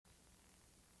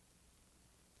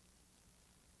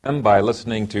By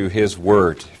listening to His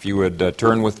Word. If you would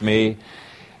turn with me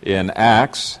in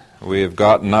Acts, we have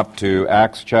gotten up to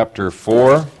Acts chapter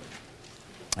 4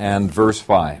 and verse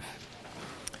 5.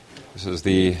 This is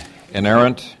the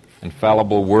inerrant,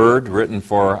 infallible Word written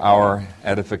for our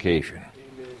edification.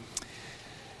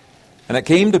 And it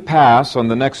came to pass on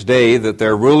the next day that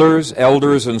their rulers,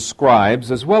 elders, and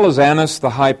scribes, as well as Annas the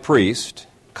high priest,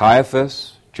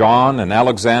 Caiaphas, John and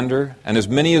Alexander, and as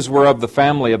many as were of the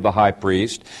family of the high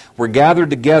priest, were gathered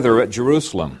together at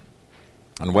Jerusalem.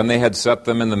 And when they had set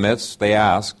them in the midst, they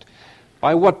asked,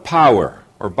 "By what power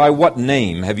or by what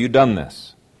name have you done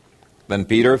this?" Then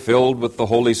Peter, filled with the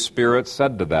Holy Spirit,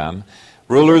 said to them,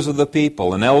 "Rulers of the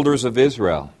people and elders of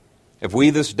Israel, if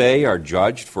we this day are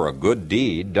judged for a good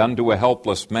deed done to a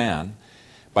helpless man,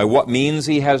 by what means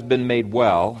he has been made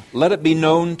well, let it be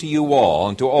known to you all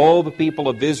and to all the people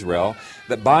of Israel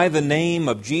that by the name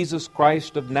of Jesus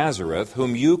Christ of Nazareth,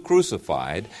 whom you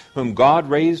crucified, whom God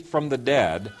raised from the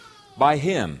dead, by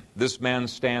him this man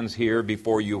stands here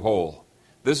before you whole.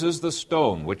 This is the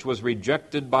stone which was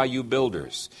rejected by you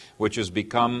builders, which has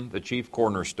become the chief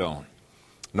cornerstone.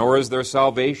 Nor is there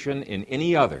salvation in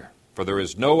any other, for there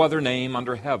is no other name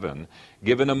under heaven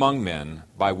given among men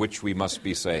by which we must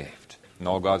be saved." And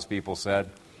all God's people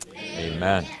said,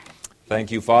 Amen.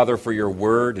 Thank you, Father, for your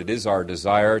word. It is our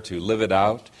desire to live it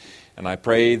out. And I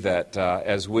pray that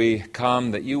as we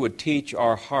come, that you would teach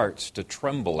our hearts to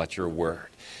tremble at your word.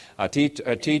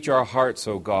 Teach our hearts,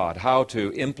 O God, how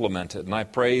to implement it. And I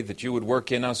pray that you would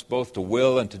work in us both to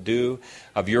will and to do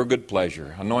of your good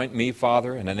pleasure. Anoint me,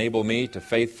 Father, and enable me to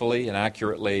faithfully and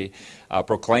accurately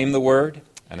proclaim the word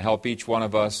and help each one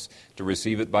of us to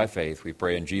receive it by faith. We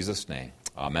pray in Jesus' name.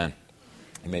 Amen.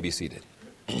 You may be seated.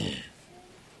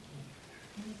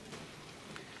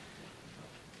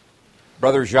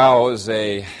 Brother Zhao is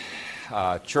a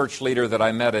church leader that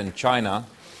I met in China,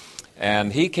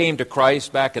 and he came to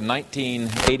Christ back in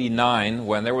 1989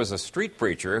 when there was a street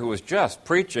preacher who was just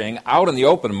preaching out in the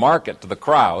open market to the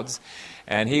crowds,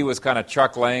 and he was kind of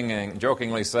chuckling and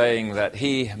jokingly saying that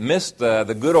he missed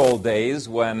the good old days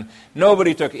when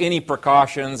nobody took any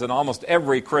precautions and almost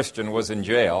every Christian was in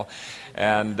jail.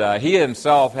 And he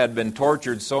himself had been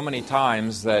tortured so many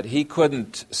times that he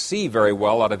couldn't see very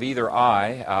well out of either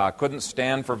eye, couldn't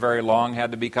stand for very long,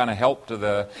 had to be kind of helped to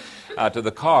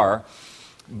the car.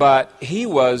 But he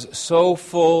was so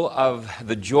full of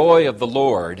the joy of the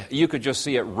Lord, you could just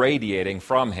see it radiating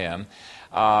from him.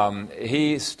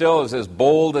 He still is as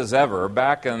bold as ever.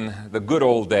 Back in the good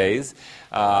old days,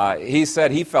 he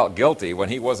said he felt guilty when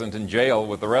he wasn't in jail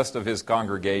with the rest of his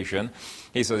congregation.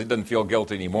 He says he doesn't feel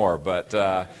guilty anymore,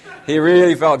 but he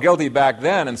really felt guilty back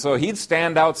then. And so he'd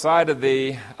stand outside of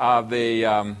the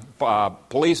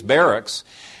police barracks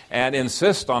and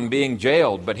insist on being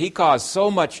jailed. But he caused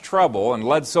so much trouble and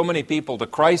led so many people to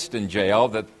Christ in jail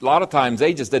that a lot of times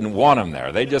they just didn't want him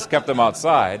there. They just kept him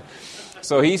outside.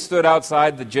 So he stood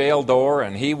outside the jail door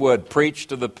and he would preach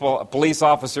to the police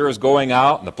officers going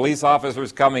out and the police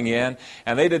officers coming in,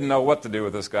 and they didn't know what to do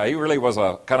with this guy. He really was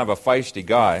a kind of a feisty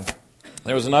guy.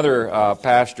 There was another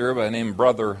pastor by the name of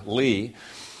Brother Lee,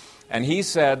 and he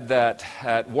said that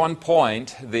at one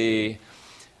point the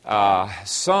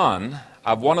son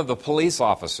of one of the police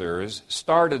officers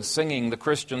started singing the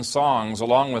Christian songs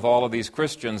along with all of these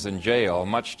Christians in jail,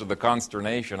 much to the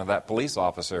consternation of that police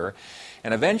officer.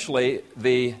 And eventually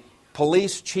the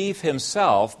police chief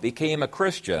himself became a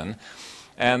Christian.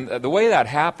 And the way that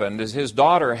happened is his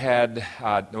daughter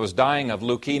was dying of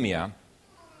leukemia.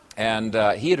 And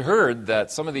he had heard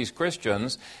that some of these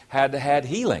Christians had had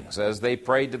healings as they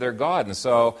prayed to their God. And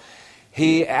so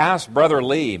he asked Brother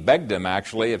Lee, begged him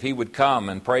actually, if he would come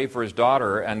and pray for his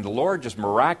daughter. And the Lord just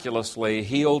miraculously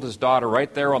healed his daughter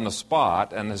right there on the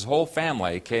spot. And his whole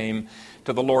family came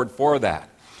to the Lord for that.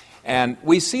 And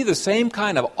we see the same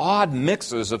kind of odd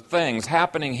mixes of things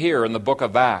happening here in the book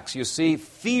of Acts. You see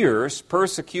fierce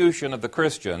persecution of the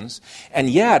Christians, and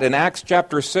yet in Acts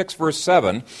chapter 6, verse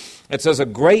 7, it says, "A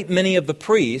great many of the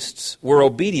priests were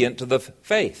obedient to the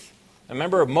faith."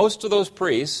 Remember, most of those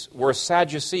priests were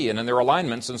Sadducean in their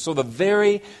alignments, and so the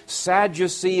very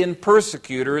Sadducean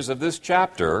persecutors of this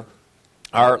chapter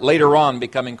are later on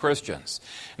becoming Christians.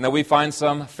 And then we find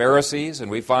some Pharisees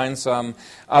and we find some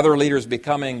other leaders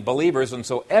becoming believers. And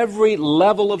so every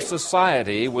level of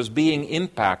society was being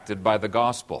impacted by the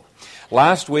gospel.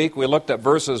 Last week we looked at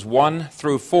verses 1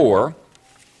 through 4.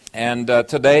 And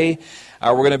today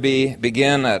we're going to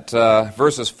begin at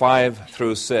verses 5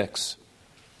 through 6.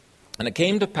 "And it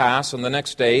came to pass on the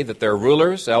next day that their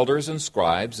rulers, elders, and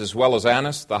scribes, as well as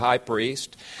Annas the high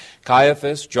priest,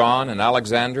 Caiaphas, John, and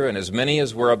Alexander, and as many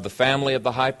as were of the family of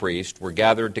the high priest were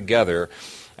gathered together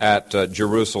at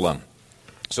Jerusalem.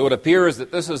 So it appears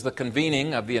that this is the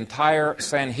convening of the entire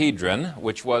Sanhedrin,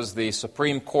 which was the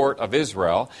Supreme Court of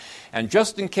Israel. And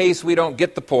just in case we don't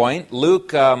get the point,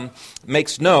 Luke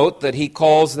makes note that he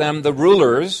calls them the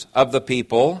rulers of the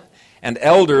people and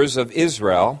elders of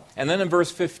Israel. And then in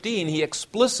verse 15, he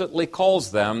explicitly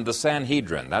calls them the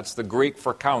Sanhedrin. That's the Greek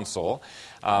for council,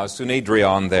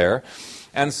 Sunedrion there.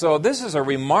 And so this is a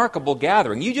remarkable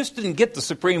gathering. You just didn't get the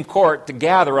Supreme Court to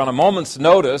gather on a moment's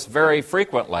notice very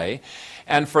frequently.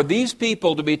 And for these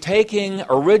people to be taking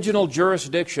original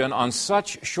jurisdiction on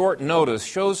such short notice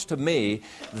shows to me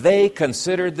they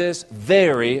considered this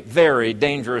very, very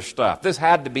dangerous stuff. This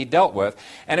had to be dealt with,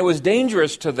 and it was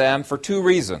dangerous to them for two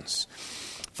reasons.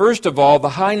 First of all, the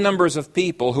high numbers of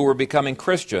people who were becoming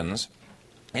Christians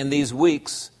in these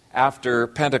weeks after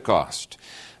Pentecost.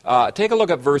 Take a look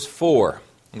at verse 4.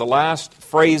 The last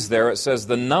phrase there, it says,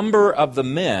 the number of the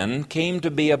men came to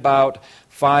be about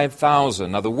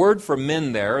 5,000. Now, the word for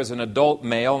men there is an adult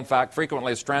male. In fact,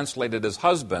 frequently it's translated as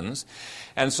husbands.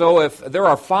 And so if there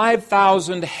are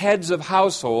 5,000 heads of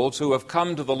households who have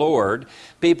come to the Lord,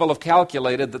 people have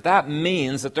calculated that that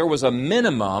means that there was a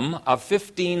minimum of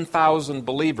 15,000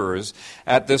 believers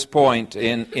at this point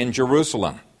in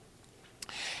Jerusalem.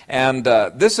 And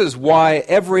this is why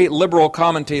every liberal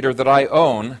commentator that I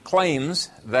own claims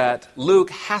that Luke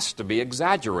has to be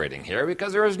exaggerating here,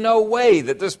 because there is no way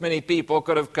that this many people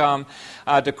could have come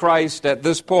to Christ at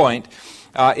this point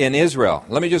in Israel.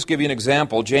 Let me just give you an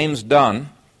example. James Dunn,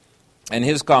 in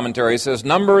his commentary, says,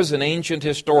 numbers in ancient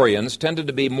historians tended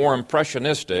to be more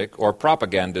impressionistic or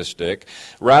propagandistic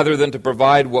rather than to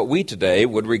provide what we today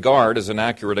would regard as an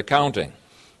accurate accounting.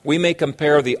 We may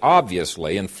compare the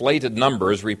obviously inflated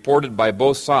numbers reported by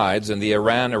both sides in the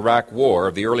Iran-Iraq War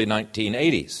of the early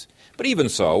 1980s. But even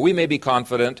so, we may be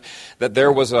confident that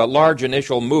there was a large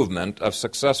initial movement of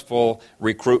successful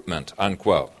recruitment,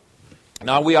 unquote.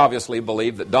 Now, we obviously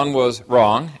believe that Dunn was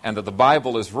wrong and that the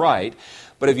Bible is right,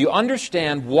 but if you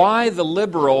understand why the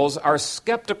liberals are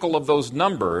skeptical of those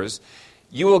numbers,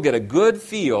 you will get a good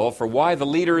feel for why the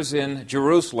leaders in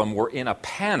Jerusalem were in a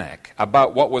panic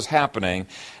about what was happening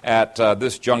at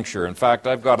this juncture. In fact,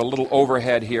 I've got a little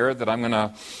overhead here that I'm going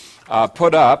to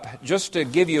put up just to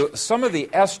give you some of the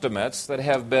estimates that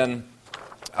have been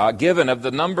given of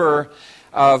the number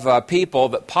of people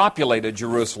that populated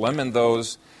Jerusalem in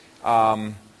those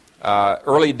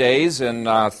early days in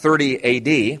 30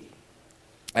 A.D.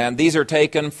 And these are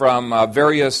taken from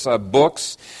various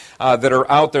books that are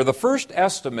out there. The first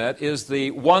estimate is the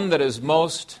one that is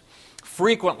most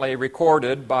frequently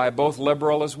recorded by both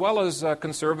liberal as well as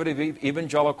conservative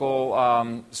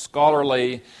evangelical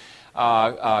scholarly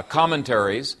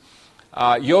commentaries.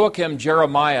 Joachim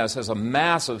Jeremias has a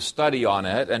massive study on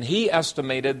it, and he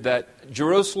estimated that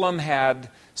Jerusalem had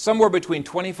somewhere between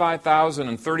 25,000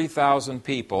 and 30,000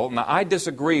 people. Now, I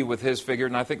disagree with his figure,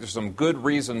 and I think there's some good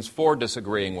reasons for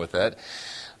disagreeing with it.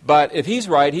 But if he's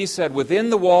right, he said within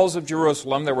the walls of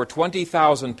Jerusalem there were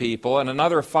 20,000 people and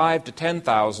another 5,000 to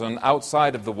 10,000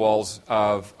 outside of the walls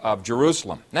of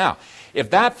Jerusalem. Now, if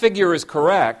that figure is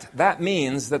correct, that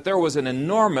means that there was an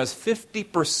enormous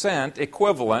 50%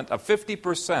 equivalent of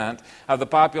 50% of the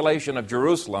population of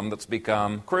Jerusalem that's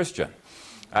become Christian.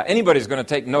 Anybody's going to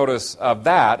take notice of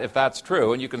that if that's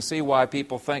true, and you can see why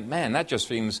people think, man, that just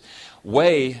seems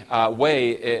way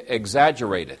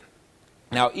exaggerated.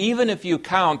 Now, even if you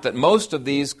count that most of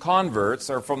these converts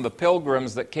are from the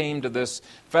pilgrims that came to this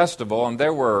festival, and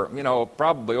there were,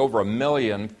 probably over 1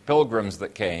 million pilgrims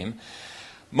that came,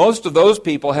 most of those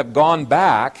people have gone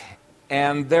back,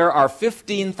 and there are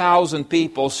 15,000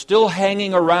 people still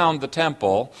hanging around the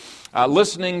temple,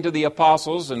 listening to the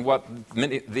apostles and what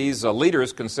these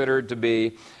leaders considered to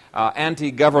be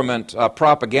anti-government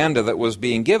propaganda that was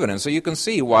being given. And so you can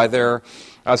see why they're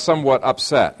somewhat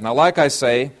upset. Now, like I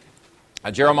say,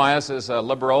 Jeremias is a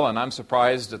liberal, and I'm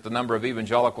surprised at the number of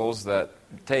evangelicals that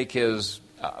take his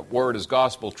word as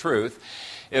gospel truth.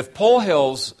 If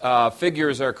Polhill's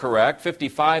figures are correct,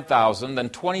 55,000, then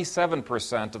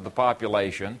 27% of the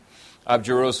population of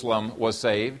Jerusalem was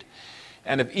saved.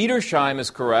 And if Edersheim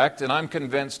is correct, and I'm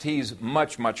convinced he's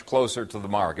much, much closer to the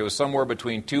mark, it was somewhere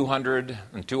between 200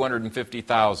 and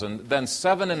 250,000, then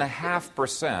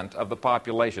 7.5% of the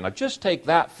population. Now just take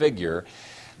that figure.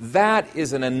 That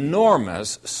is an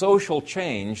enormous social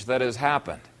change that has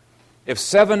happened. If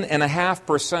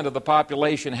 7.5% of the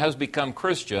population has become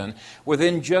Christian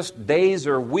within just days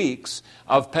or weeks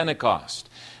of Pentecost.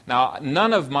 Now,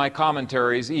 none of my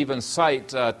commentaries even cite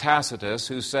Tacitus,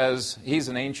 who says, he's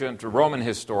an ancient Roman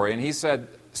historian, he said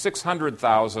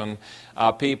 600,000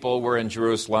 people were in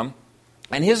Jerusalem.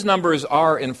 And his numbers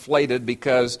are inflated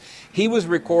because he was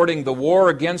recording the war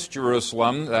against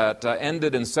Jerusalem that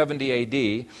ended in 70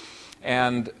 A.D.,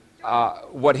 and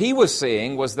what he was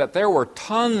seeing was that there were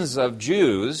tons of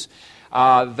Jews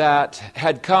that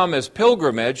had come as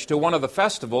pilgrimage to one of the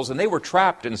festivals, and they were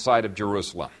trapped inside of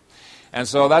Jerusalem. And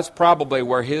so that's probably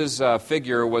where his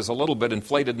figure was a little bit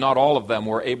inflated. Not all of them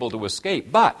were able to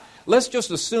escape. But let's just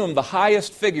assume the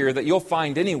highest figure that you'll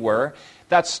find anywhere,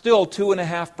 that's still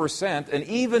 2.5%. And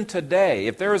even today,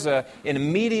 if there's an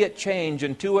immediate change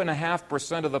in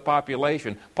 2.5% of the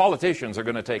population, politicians are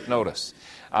going to take notice.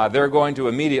 They're going to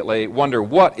immediately wonder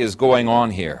what is going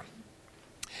on here.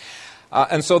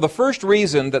 And so the first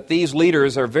reason that these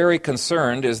leaders are very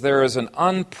concerned is there is an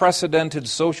unprecedented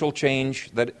social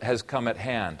change that has come at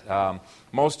hand.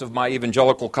 Most of my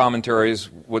evangelical commentaries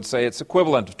would say it's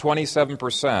equivalent to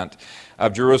 27%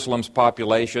 of Jerusalem's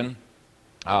population.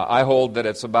 I hold that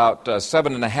it's about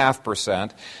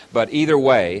 7.5%, but either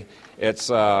way, it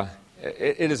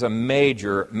is a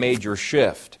major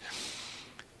shift.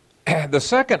 The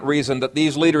second reason that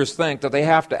these leaders think that they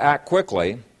have to act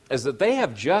quickly is that they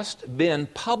have just been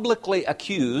publicly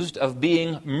accused of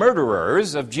being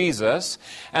murderers of Jesus,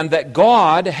 and that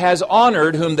God has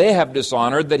honored whom they have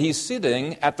dishonored, that he's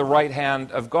sitting at the right hand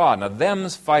of God. Now,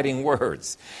 them's fighting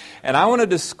words. And I want to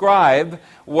describe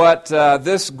what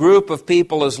this group of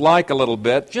people is like a little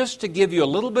bit, just to give you a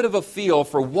little bit of a feel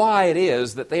for why it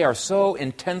is that they are so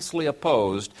intensely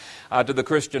opposed to the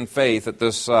Christian faith at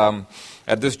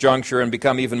this juncture, and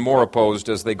become even more opposed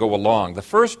as they go along. The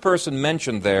first person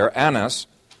mentioned there, Annas,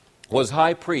 was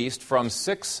high priest from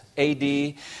 6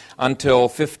 A.D. until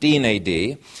 15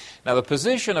 A.D. Now, the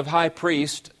position of high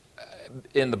priest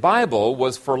in the Bible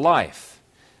was for life.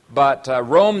 But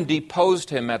Rome deposed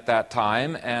him at that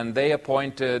time, and they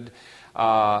appointed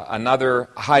another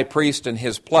high priest in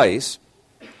his place.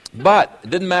 But it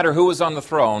didn't matter who was on the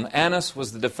throne. Annas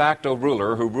was the de facto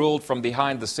ruler who ruled from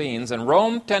behind the scenes, and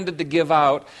Rome tended to give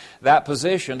out that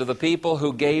position to the people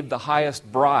who gave the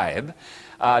highest bribe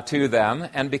to them.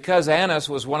 And because Annas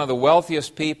was one of the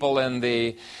wealthiest people in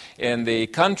the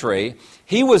country,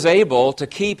 he was able to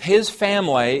keep his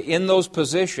family in those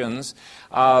positions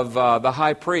of the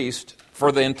high priest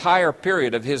for the entire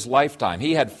period of his lifetime.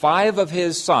 He had 5 of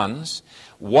his sons,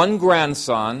 1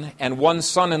 grandson, and 1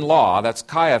 son-in-law, that's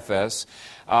Caiaphas,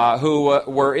 who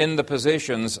were in the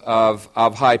positions of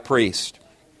high priest.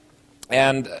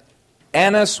 And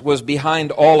Annas was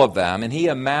behind all of them, and he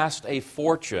amassed a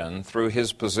fortune through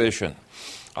his position.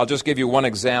 I'll just give you one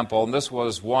example, and this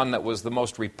was one that was the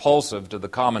most repulsive to the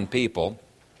common people.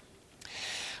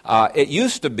 It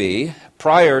used to be,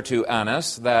 prior to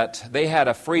Annas, that they had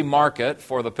a free market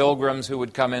for the pilgrims who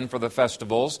would come in for the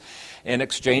festivals, in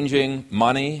exchanging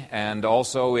money and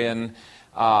also in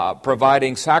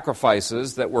providing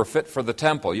sacrifices that were fit for the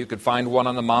temple. You could find one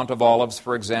on the Mount of Olives,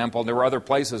 for example, and there were other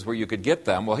places where you could get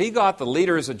them. Well, he got the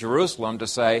leaders of Jerusalem to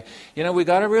say, we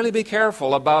got to really be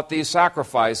careful about these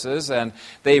sacrifices, and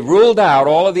they ruled out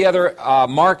all of the other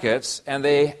markets, and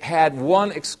they had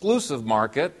one exclusive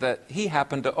market that he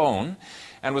happened to own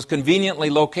and was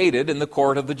conveniently located in the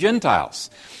court of the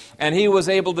Gentiles. And he was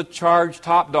able to charge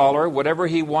top dollar whatever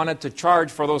he wanted to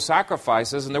charge for those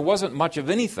sacrifices, and there wasn't much of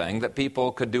anything that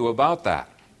people could do about that.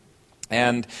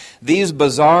 And these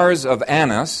bazaars of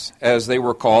Annas, as they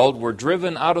were called, were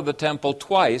driven out of the temple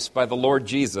twice by the Lord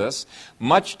Jesus,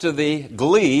 much to the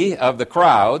glee of the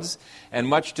crowds and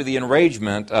much to the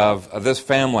enragement of this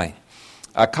family.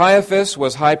 Caiaphas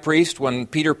was high priest when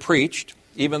Peter preached,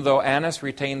 even though Annas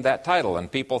retained that title.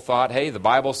 And people thought, hey, the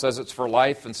Bible says it's for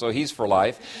life, and so he's for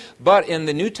life. But in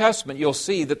the New Testament, you'll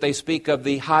see that they speak of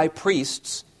the high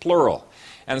priests, plural.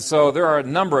 And so there are a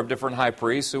number of different high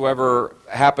priests, whoever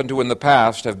happened to in the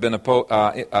past have been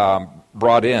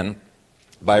brought in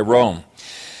by Rome.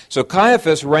 So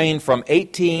Caiaphas reigned from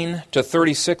 18 to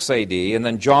 36 A.D., and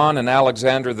then John and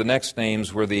Alexander, the next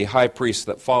names, were the high priests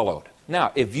that followed.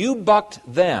 Now, if you bucked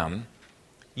them,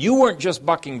 you weren't just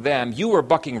bucking them, you were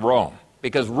bucking Rome,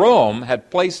 because Rome had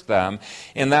placed them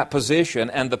in that position,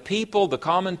 and the people, the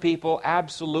common people,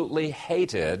 absolutely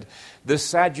hated this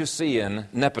Sadducean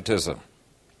nepotism.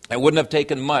 It wouldn't have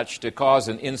taken much to cause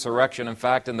an insurrection. In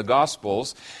fact, in the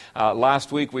Gospels,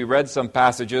 last week we read some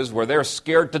passages where they're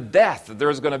scared to death that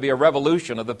there's going to be a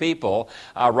revolution of the people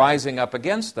rising up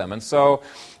against them. And so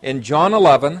in John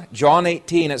 11, John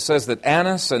 18, it says that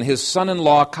Annas and his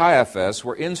son-in-law Caiaphas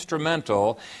were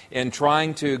instrumental in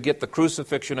trying to get the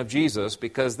crucifixion of Jesus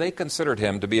because they considered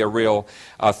him to be a real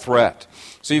threat.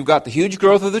 So you've got the huge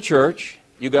growth of the church.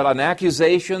 You've got an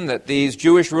accusation that these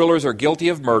Jewish rulers are guilty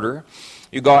of murder.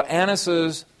 You got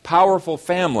Annas' powerful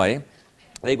family.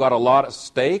 They got a lot at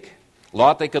stake, a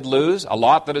lot they could lose, a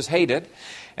lot that is hated.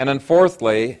 And then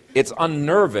fourthly, it's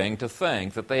unnerving to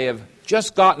think that they have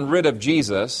just gotten rid of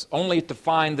Jesus only to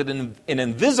find that an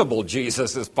invisible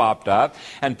Jesus has popped up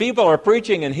and people are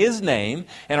preaching in His name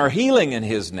and are healing in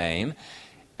His name.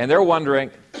 And they're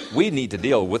wondering, we need to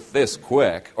deal with this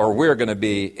quick or we're going to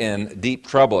be in deep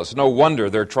trouble. It's no wonder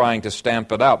they're trying to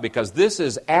stamp it out, because this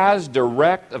is as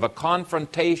direct of a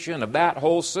confrontation of that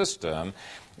whole system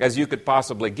as you could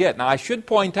possibly get. Now, I should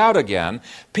point out again,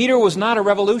 Peter was not a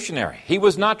revolutionary. He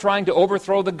was not trying to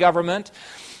overthrow the government,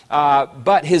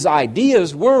 but his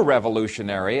ideas were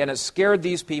revolutionary, and it scared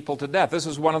these people to death. This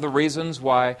is one of the reasons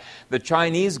why the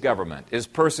Chinese government is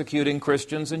persecuting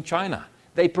Christians in China.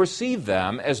 They perceive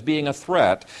them as being a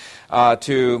threat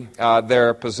to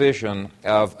their position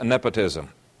of nepotism.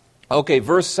 Okay,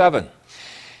 verse 7.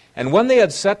 And when they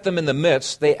had set them in the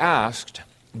midst, they asked,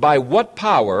 by what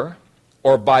power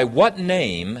or by what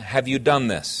name have you done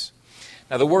this?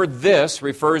 Now, the word "this"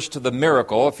 refers to the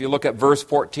miracle. If you look at verse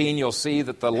 14, you'll see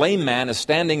that the lame man is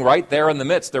standing right there in the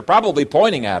midst. They're probably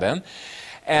pointing at him.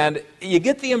 And you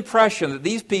get the impression that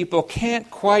these people can't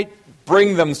quite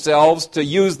bring themselves to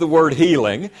use the word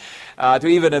healing, to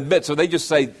even admit. So they just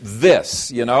say,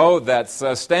 "this," that's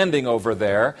standing over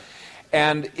there.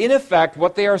 And in effect,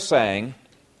 what they are saying,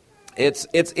 it's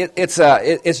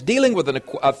dealing with an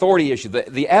authority issue.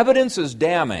 The evidence is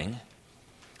damning,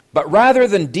 but rather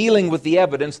than dealing with the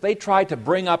evidence, they try to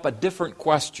bring up a different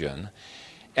question,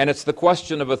 and it's the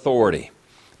question of authority.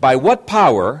 By what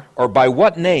power or by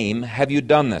what name have you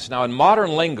done this? Now, in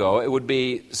modern lingo, it would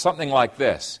be something like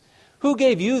this. Who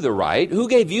gave you the right, who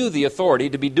gave you the authority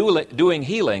to be doing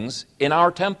healings in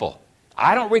our temple?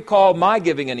 I don't recall my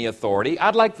giving any authority.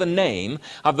 I'd like the name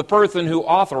of the person who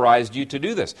authorized you to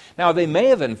do this. Now, they may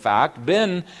have, in fact,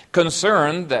 been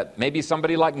concerned that maybe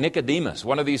somebody like Nicodemus,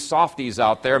 one of these softies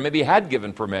out there, maybe had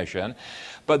given permission.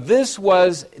 But this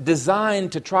was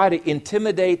designed to try to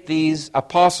intimidate these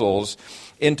apostles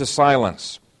into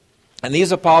silence. And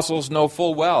these apostles know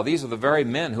full well, these are the very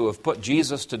men who have put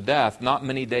Jesus to death not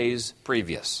many days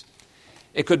previous.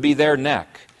 It could be their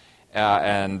neck.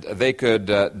 And they could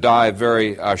die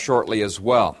very shortly as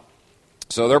well.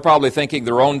 So they're probably thinking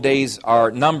their own days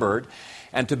are numbered.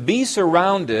 And to be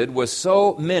surrounded with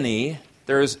so many,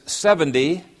 there's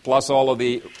 70 plus all of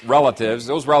the relatives.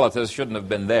 Those relatives shouldn't have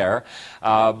been there.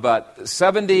 But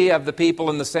 70 of the people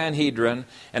in the Sanhedrin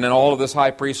and in all of this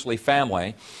high priestly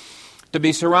family. To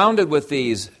be surrounded with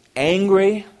these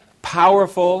angry,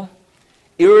 powerful,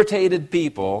 irritated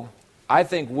people, I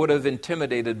think would have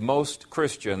intimidated most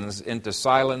Christians into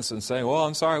silence and saying, well,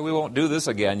 I'm sorry, we won't do this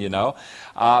again,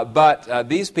 But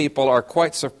these people are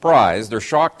quite surprised. They're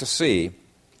shocked to see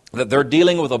that they're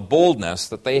dealing with a boldness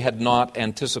that they had not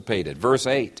anticipated. Verse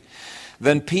 8,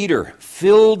 then Peter,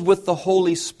 filled with the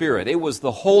Holy Spirit. It was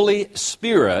the Holy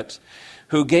Spirit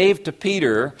who gave to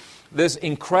Peter this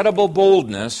incredible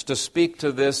boldness to speak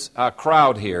to this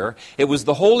crowd here. It was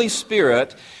the Holy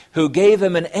Spirit who gave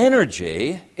him an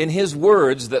energy in his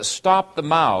words that stopped the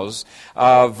mouths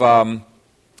of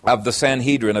the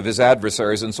Sanhedrin, of his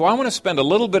adversaries. And so I want to spend a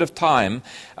little bit of time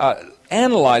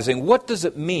analyzing what does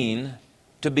it mean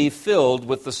to be filled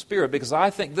with the Spirit, because I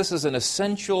think this is an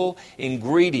essential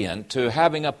ingredient to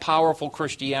having a powerful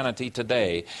Christianity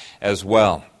today as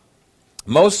well.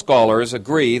 Most scholars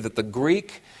agree that the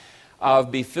Greek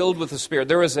of be filled with the Spirit,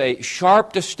 there is a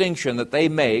sharp distinction that they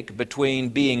make between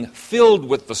being filled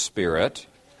with the Spirit,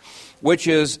 which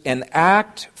is an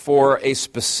act for a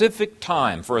specific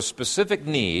time, for a specific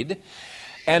need,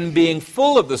 and being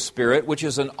full of the Spirit, which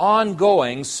is an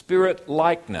ongoing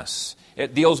Spirit-likeness.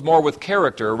 It deals more with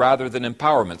character rather than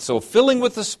empowerment. So filling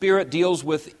with the Spirit deals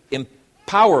with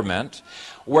empowerment,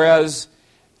 whereas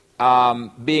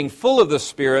being full of the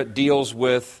Spirit deals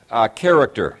with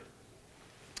character.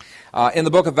 In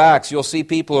the book of Acts, you'll see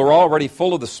people who are already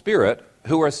full of the Spirit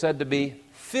who are said to be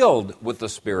filled with the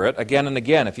Spirit again and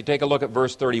again. If you take a look at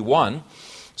verse 31, it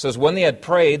says, when they had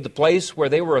prayed, the place where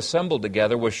they were assembled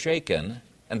together was shaken,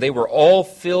 and they were all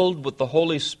filled with the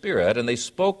Holy Spirit, and they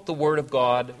spoke the word of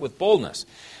God with boldness.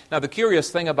 Now, the curious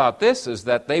thing about this is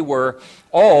that they were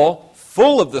all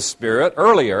full of the Spirit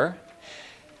earlier,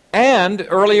 and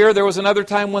earlier there was another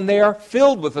time when they are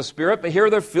filled with the Spirit, but here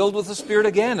they're filled with the Spirit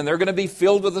again, and they're going to be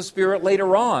filled with the Spirit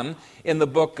later on in the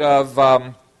book of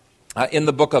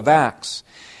Acts.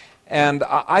 And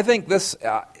I think this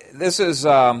this is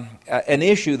an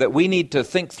issue that we need to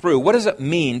think through. What does it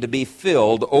mean to be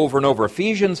filled over and over?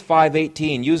 Ephesians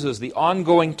 5:18 uses the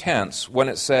ongoing tense when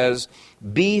it says,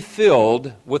 be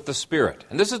filled with the Spirit.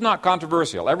 And this is not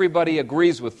controversial. Everybody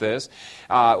agrees with this.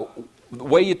 The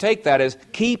way you take that is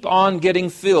keep on getting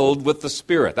filled with the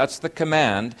Spirit. That's the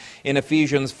command in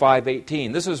Ephesians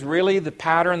 5:18. This is really the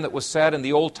pattern that was set in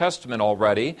the Old Testament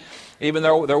already, even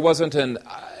though there wasn't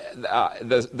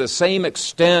the same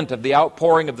extent of the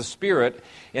outpouring of the Spirit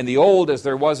in the Old as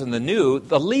there was in the New.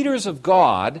 The leaders of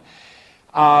God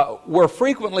were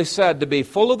frequently said to be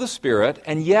full of the Spirit,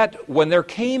 and yet when there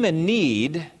came a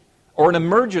need or an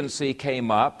emergency came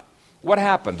up, what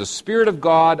happened? The Spirit of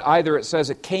God, either it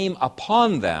says it came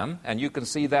upon them, and you can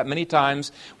see that many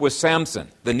times with Samson.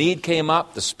 The need came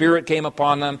up, the Spirit came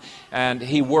upon them, and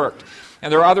he worked.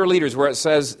 And there are other leaders where it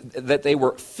says that they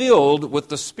were filled with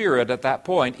the Spirit at that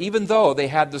point, even though they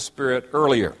had the Spirit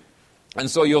earlier. And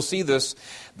so you'll see this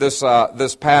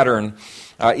pattern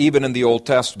even in the Old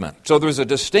Testament. So there's a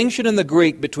distinction in the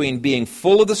Greek between being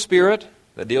full of the Spirit,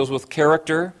 that deals with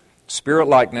character,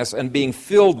 Spirit-likeness, and being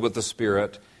filled with the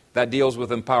Spirit, that deals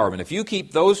with empowerment. If you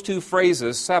keep those two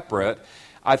phrases separate,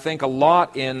 I think a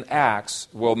lot in Acts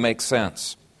will make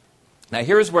sense. Now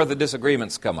here's where the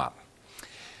disagreements come up.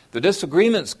 The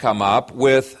disagreements come up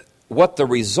with what the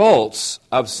results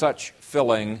of such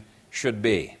filling should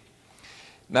be.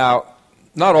 Now,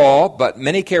 not all, but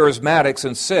many charismatics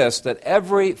insist that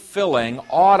every filling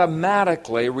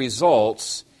automatically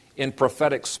results in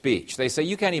prophetic speech. They say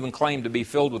you can't even claim to be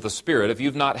filled with the Spirit if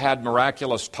you've not had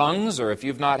miraculous tongues or if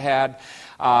you've not had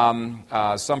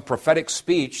some prophetic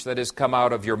speech that has come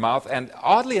out of your mouth. And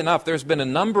oddly enough, there's been a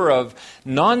number of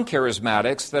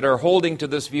non-charismatics that are holding to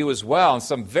this view as well, and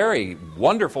some very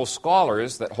wonderful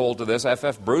scholars that hold to this.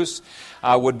 F.F. Bruce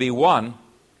would be one.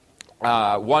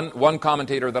 One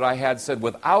commentator that I had said,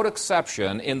 without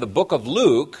exception, in the book of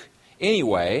Luke,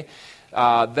 anyway,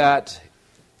 that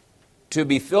to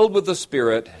be filled with the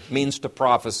Spirit means to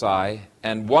prophesy,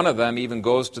 and one of them even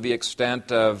goes to the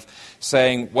extent of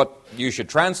saying what you should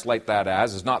translate that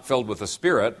as is not filled with the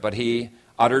Spirit, but he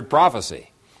uttered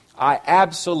prophecy. I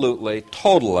absolutely,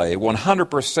 totally,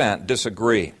 100%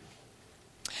 disagree.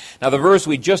 Now, the verse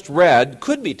we just read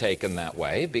could be taken that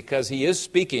way because he is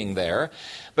speaking there,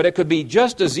 but it could be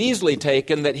just as easily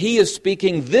taken that he is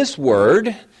speaking this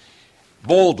word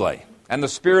boldly, and the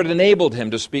Spirit enabled him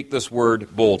to speak this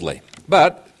word boldly.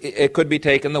 But it could be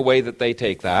taken the way that they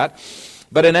take that.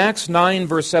 But in Acts 9,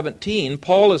 verse 17,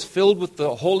 Paul is filled with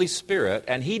the Holy Spirit,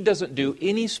 and he doesn't do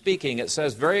any speaking, it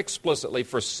says very explicitly,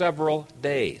 for several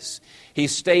days. He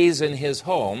stays in his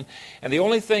home, and the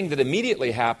only thing that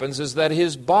immediately happens is that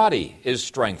his body is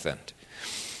strengthened.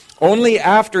 Only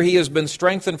after he has been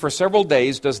strengthened for several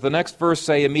days does the next verse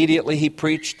say, immediately he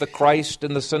preached the Christ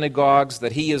in the synagogues,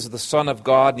 that he is the Son of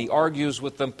God, and he argues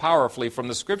with them powerfully from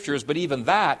the Scriptures, but even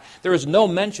that, there is no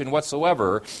mention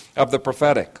whatsoever of the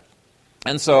prophetic.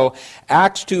 And so,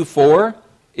 Acts 2:4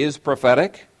 is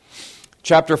prophetic.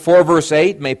 Chapter 4, verse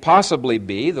 8 may possibly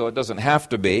be, though it doesn't have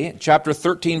to be. Chapter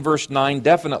 13, verse 9,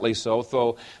 definitely so.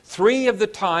 Though 3 of the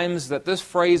times that this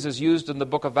phrase is used in the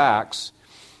book of Acts,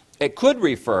 it could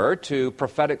refer to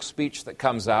prophetic speech that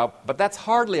comes out, but that's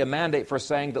hardly a mandate for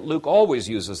saying that Luke always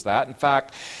uses that. In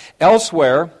fact,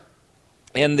 elsewhere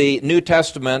in the New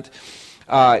Testament,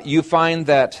 you find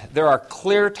that there are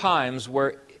clear times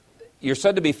where you're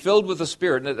said to be filled with the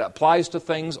Spirit, and it applies to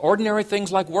things, ordinary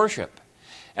things like worship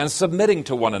and submitting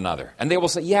to one another. And they will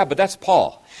say, yeah, but that's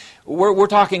Paul. We're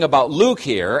talking about Luke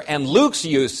here, and Luke's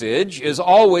usage is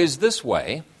always this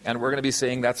way, and we're going to be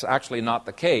seeing that's actually not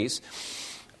the case.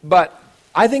 But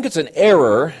I think it's an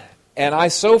error, and I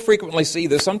so frequently see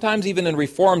this, sometimes even in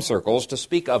Reform circles, to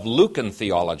speak of Lucan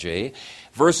theology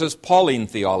versus Pauline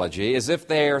theology as if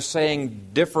they are saying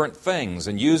different things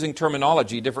and using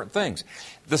terminology different things.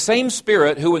 The same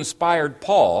Spirit who inspired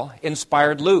Paul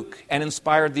inspired Luke and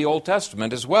inspired the Old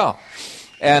Testament as well.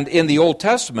 And in the Old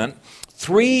Testament,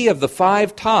 3 of the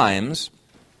 5 times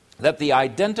that the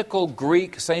identical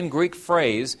same Greek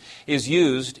phrase is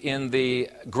used in the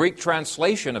Greek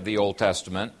translation of the Old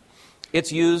Testament,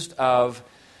 it's used of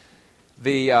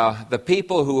the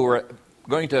people who were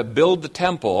going to build the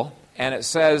temple, and it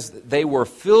says they were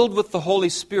filled with the Holy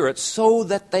Spirit so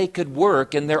that they could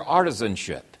work in their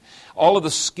artisanship. All of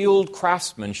the skilled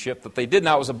craftsmanship that they did.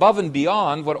 Now, it was above and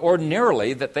beyond what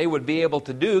ordinarily that they would be able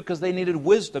to do because they needed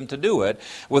wisdom to do it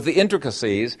with the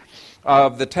intricacies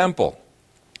of the temple.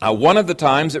 One of the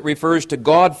times it refers to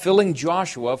God filling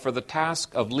Joshua for the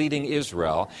task of leading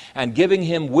Israel and giving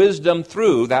him wisdom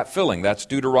through that filling. That's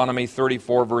Deuteronomy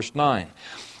 34, verse 9.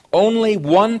 Only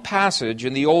one passage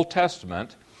in the Old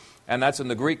Testament and that's in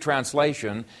the Greek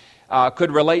translation,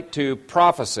 could relate to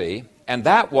prophecy, and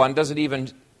that one doesn't even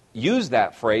use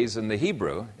that phrase in the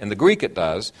Hebrew. In the Greek it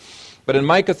does. But in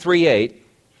Micah 3:8,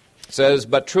 it says,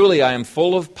 "But truly I am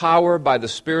full of power by the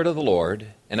Spirit of the Lord,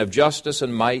 and of justice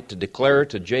and might, to declare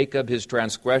to Jacob his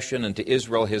transgression and to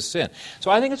Israel his sin."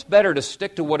 So I think it's better to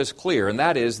stick to what is clear, and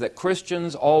that is that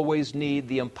Christians always need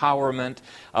the empowerment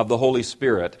of the Holy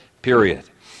Spirit, period.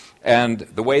 And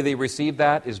the way they receive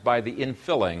that is by the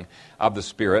infilling of the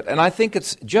Spirit. And I think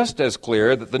it's just as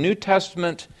clear that the New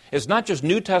Testament is not just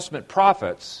New Testament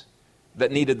prophets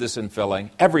that needed this infilling.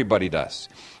 Everybody does.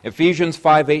 Ephesians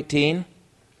 5:18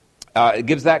 it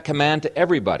gives that command to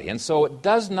everybody. And so it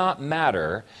does not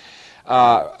matter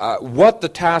what the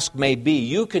task may be.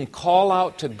 You can call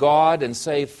out to God and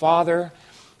say, "Father,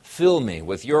 fill me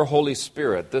with your Holy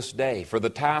Spirit this day for the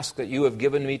task that you have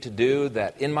given me to do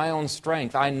that in my own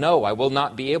strength I know I will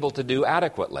not be able to do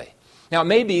adequately." Now, it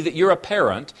may be that you're a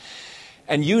parent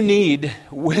and you need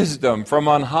wisdom from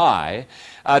on high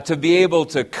to be able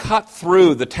to cut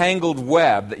through the tangled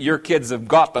web that your kids have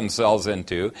got themselves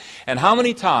into. And how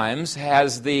many times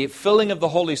has the filling of the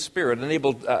Holy Spirit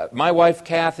enabled my wife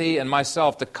Kathy and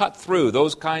myself to cut through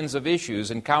those kinds of issues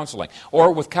in counseling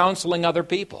or with counseling other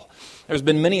people? There's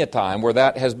been many a time where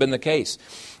that has been the case.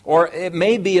 Or it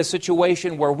may be a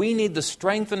situation where we need the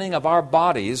strengthening of our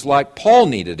bodies like Paul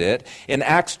needed it in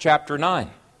Acts chapter 9.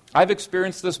 I've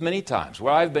experienced this many times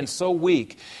where I've been so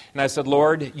weak, and I said,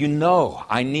 "Lord, you know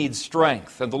I need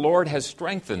strength." And the Lord has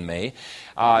strengthened me.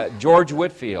 George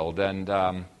Whitefield and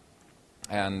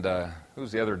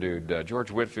who's the other dude?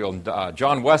 George Whitefield and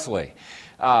John Wesley.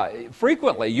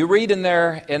 Frequently, you read in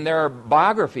their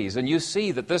biographies, and you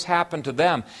see that this happened to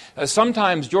them.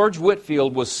 Sometimes George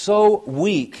Whitefield was so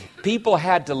weak, people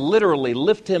had to literally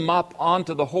lift him up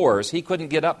onto the horse. He couldn't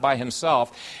get up by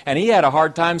himself, and he had a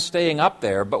hard time staying up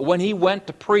there. But when he went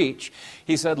to preach,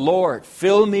 he said, "Lord,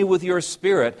 fill me with your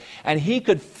Spirit," and he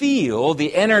could feel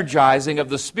the energizing of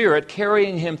the Spirit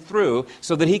carrying him through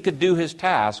so that he could do his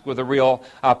task with a real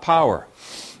power.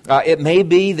 It may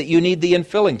be that you need the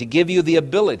infilling to give you the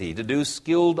ability to do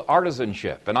skilled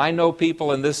artisanship. And I know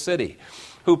people in this city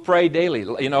who pray daily.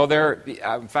 You know,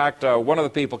 in fact, one of the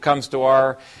people comes to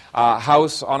our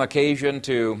house on occasion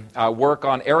to work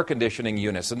on air conditioning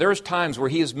units. And there's times where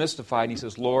he is mystified and he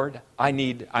says, "Lord, I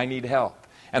need help."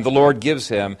 And the Lord gives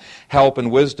him help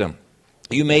and wisdom.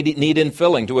 You may need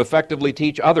infilling to effectively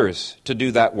teach others to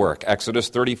do that work. Exodus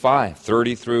 35,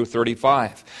 30 through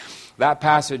 35. That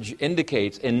passage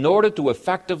indicates in order to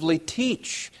effectively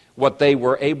teach what they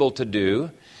were able to do,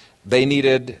 they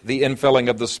needed the infilling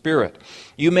of the Spirit.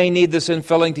 You may need this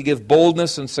infilling to give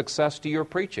boldness and success to your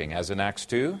preaching, as in Acts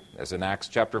 2, as in Acts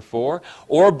chapter 4,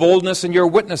 or boldness in your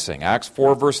witnessing, Acts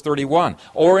 4, verse 31,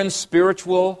 or in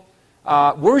spiritual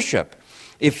worship,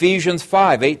 Ephesians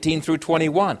 5, 18 through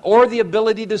 21, or the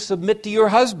ability to submit to your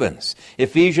husbands,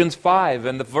 Ephesians 5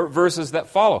 and the verses that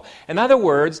follow. In other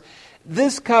words,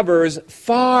 this covers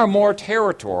far more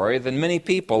territory than many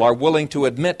people are willing to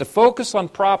admit. To focus on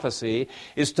prophecy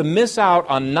is to miss out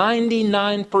on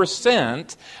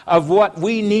 99% of what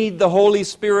we need the Holy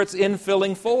Spirit's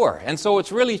infilling for. And so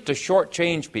it's really to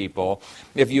shortchange people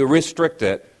if you restrict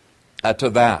it to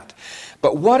that.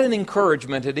 But what an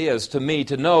encouragement it is to me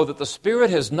to know that the Spirit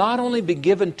has not only been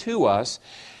given to us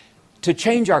to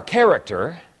change our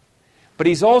character, but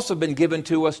He's also been given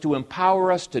to us to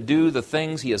empower us to do the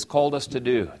things He has called us to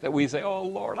do. That we say, "Oh,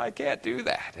 Lord, I can't do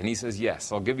that." And He says,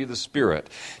 "Yes, I'll give you the Spirit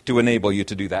to enable you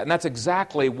to do that." And that's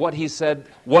exactly what He said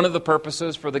one of the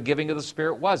purposes for the giving of the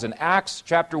Spirit was. In Acts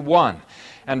chapter 1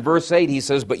 and verse 8, He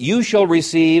says, "But you shall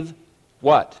receive"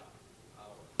 what?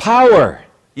 Power.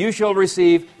 You shall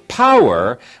receive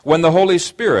power when the Holy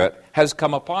Spirit has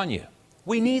come upon you.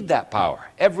 We need that power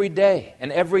every day.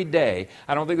 And every day,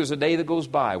 I don't think there's a day that goes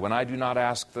by when I do not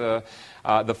ask the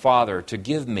Father to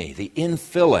give me the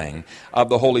infilling of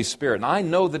the Holy Spirit. And I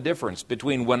know the difference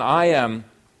between when I am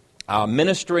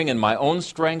ministering in my own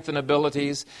strength and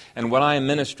abilities and when I am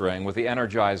ministering with the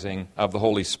energizing of the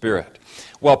Holy Spirit.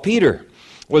 Well, Peter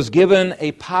was given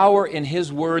a power in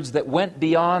his words that went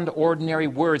beyond ordinary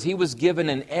words. He was given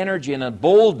an energy and a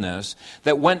boldness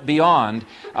that went beyond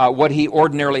what he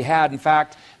ordinarily had. In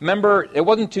fact, remember, it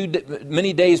wasn't too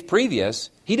many days previous,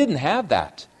 he didn't have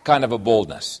that kind of a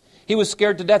boldness. He was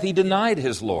scared to death. He denied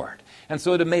his Lord. And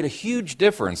so it had made a huge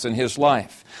difference in his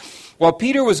life. Well,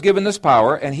 Peter was given this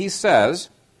power, and he says,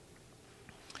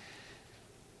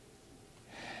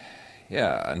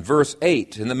 in verse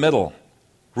 8, in the middle,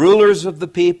 "Rulers of the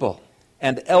people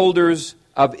and elders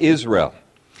of Israel."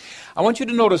 I want you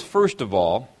to notice, first of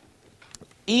all,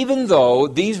 even though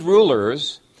these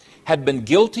rulers had been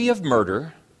guilty of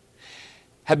murder,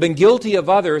 had been guilty of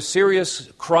other serious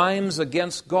crimes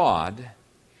against God,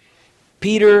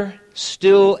 Peter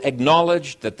still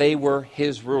acknowledged that they were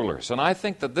his rulers. And I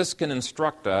think that this can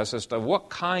instruct us as to what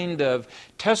kind of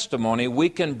testimony we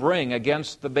can bring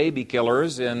against the baby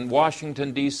killers in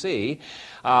Washington, D.C.,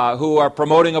 who are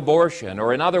promoting abortion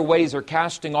or in other ways are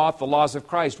casting off the laws of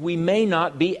Christ. We may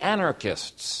not be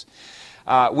anarchists.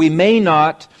 We may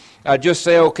not just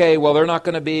say, okay, well, they're not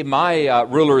going to be my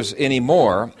rulers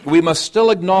anymore. We must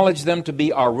still acknowledge them to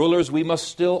be our rulers. We must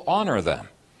still honor them.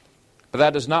 But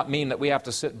that does not mean that we have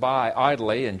to sit by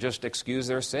idly and just excuse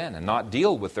their sin and not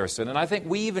deal with their sin. And I think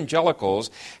we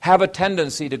evangelicals have a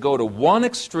tendency to go to one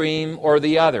extreme or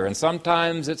the other. And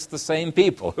sometimes it's the same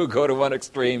people who go to one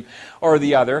extreme or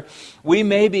the other. We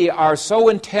maybe are so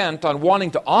intent on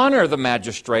wanting to honor the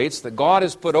magistrates that God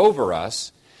has put over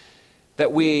us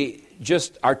that we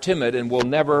just are timid and will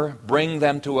never bring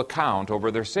them to account over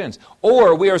their sins.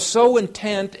 Or we are so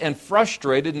intent and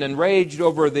frustrated and enraged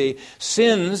over the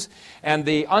sins and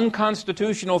the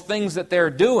unconstitutional things that they're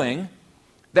doing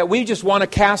that we just want to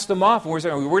cast them off. And we're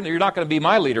saying, you're not going to be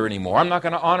my leader anymore. I'm not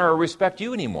going to honor or respect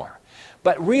you anymore.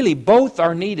 But really, both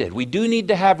are needed. We do need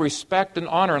to have respect and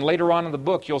honor. And later on in the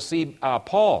book, you'll see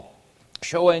Paul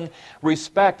showing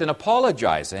respect and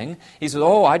apologizing. He says,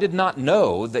 I did not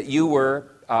know that you were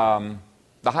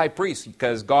the high priest,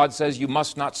 because God says you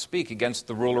must not speak against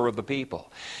the ruler of the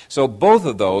people. So both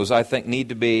of those, I think, need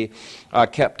to be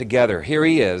kept together. Here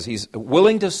he is. He's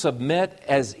willing to submit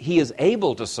as he is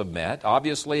able to submit.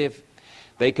 Obviously, if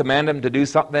they command him to do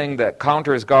something that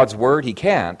counters God's word, he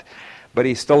can't. But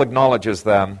he still acknowledges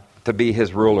them to be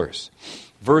his rulers.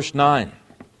 Verse 9.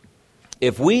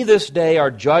 If we this day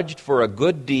are judged for a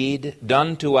good deed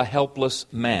done to a helpless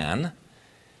man.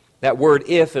 That word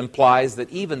 "if" implies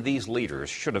that even these leaders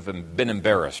should have been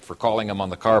embarrassed for calling him on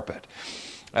the carpet.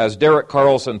 As Derek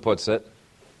Carlson puts it,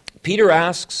 Peter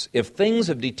asks if things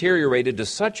have deteriorated to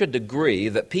such a degree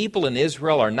that people in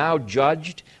Israel are now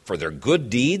judged for their good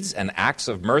deeds and acts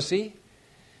of mercy.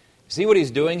 See what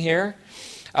he's doing here?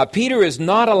 Peter is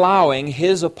not allowing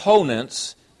his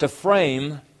opponents to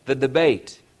frame the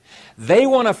debate. They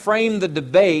want to frame the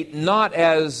debate not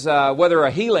as whether a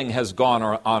healing has gone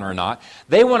on or not.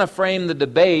 They want to frame the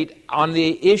debate on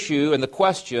the issue and the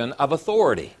question of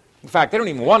authority. In fact, they don't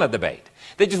even want a debate.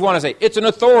 They just want to say, it's an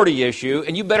authority issue,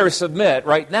 and you better submit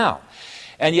right now.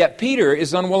 And yet Peter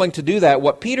is unwilling to do that.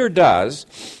 What Peter does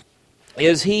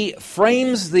is he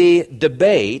frames the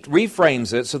debate,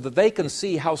 reframes it, so that they can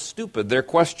see how stupid their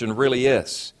question really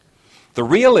is. The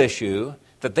real issue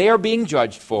that they are being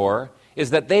judged for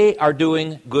is that they are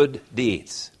doing good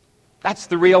deeds. That's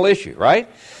the real issue, right?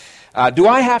 Do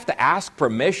I have to ask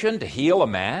permission to heal a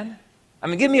man? I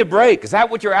mean, give me a break. Is that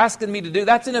what you're asking me to do?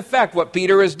 That's in effect what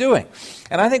Peter is doing.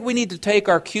 And I think we need to take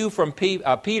our cue from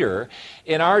Peter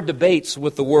in our debates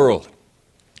with the world.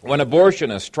 When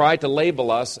abortionists try to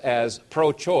label us as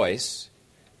pro-choice,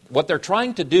 what they're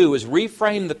trying to do is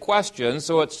reframe the question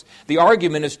so the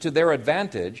argument is to their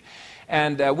advantage.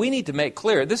 And we need to make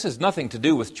clear, this has nothing to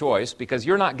do with choice, because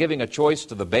you're not giving a choice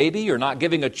to the baby. You're not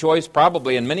giving a choice,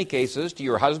 probably in many cases, to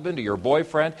your husband, to your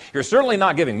boyfriend. You're certainly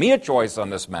not giving me a choice on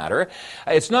this matter.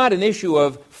 It's not an issue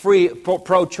of free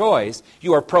pro-choice.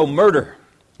 You are pro-murder,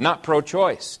 not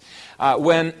pro-choice.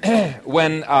 When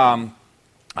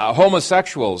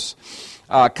homosexuals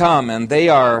come and they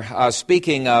are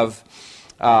speaking of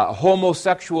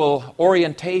homosexual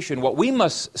orientation, what we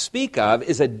must speak of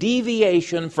is a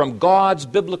deviation from God's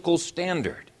biblical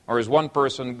standard, or as one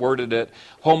person worded it,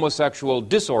 homosexual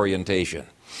disorientation.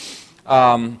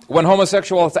 When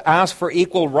homosexuals ask for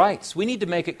equal rights, we need to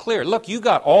make it clear, look, you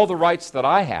got all the rights that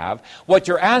I have. What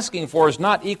you're asking for is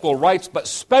not equal rights, but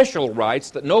special rights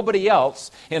that nobody else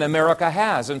in America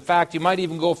has. In fact, you might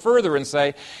even go further and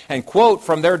say, and quote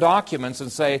from their documents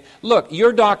and say, look,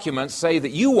 your documents say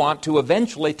that you want to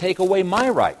eventually take away my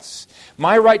rights.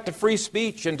 My right to free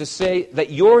speech, and to say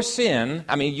that your sin,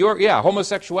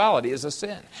 homosexuality is a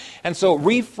sin. And so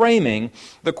reframing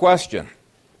the question,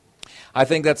 I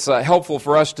think that's helpful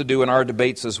for us to do in our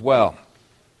debates as well.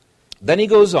 Then he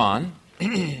goes on,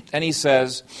 and he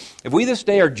says, if we this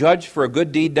day are judged for a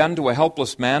good deed done to a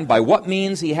helpless man, by what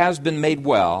means he has been made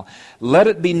well, let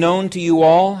it be known to you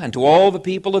all and to all the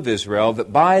people of Israel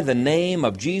that by the name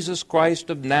of Jesus Christ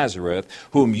of Nazareth,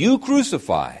 whom you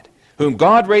crucified, whom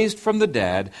God raised from the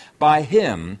dead, by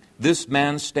him this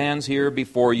man stands here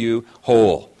before you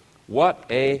whole. What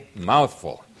a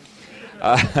mouthful.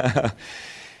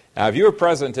 Now, if you were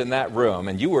present in that room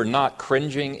and you were not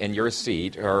cringing in your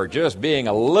seat or just being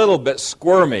a little bit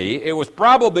squirmy, it was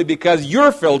probably because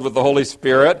you're filled with the Holy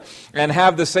Spirit and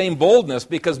have the same boldness,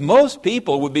 because most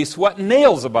people would be sweating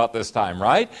nails about this time,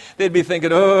 right? They'd be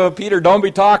thinking, oh, Peter, don't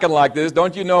be talking like this.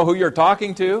 Don't you know who you're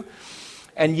talking to?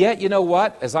 And yet, you know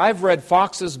what? As I've read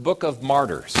Fox's Book of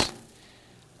Martyrs,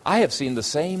 I have seen the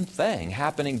same thing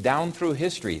happening down through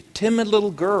history. Timid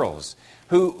little girls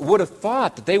who would have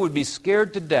thought that they would be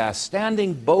scared to death,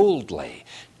 standing boldly,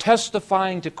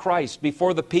 testifying to Christ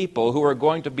before the people who are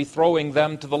going to be throwing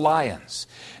them to the lions.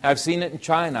 I've seen it in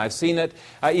China. I've seen it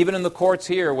even in the courts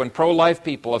here when pro-life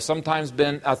people have sometimes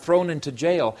been thrown into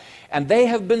jail. And they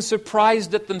have been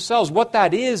surprised at themselves. What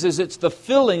that is it's the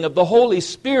filling of the Holy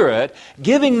Spirit,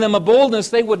 giving them a boldness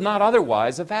they would not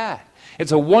otherwise have had.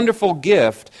 It's a wonderful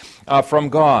gift from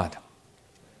God.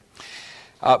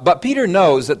 But Peter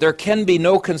knows that there can be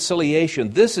no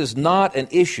conciliation. This is not an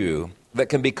issue that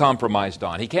can be compromised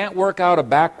on. He can't work out a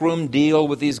backroom deal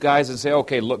with these guys and say,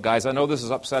 okay, look, guys, I know this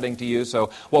is upsetting to you, so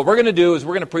what we're going to do is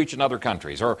we're going to preach in other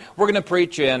countries, or we're going to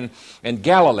preach in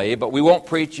Galilee, but we won't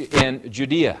preach in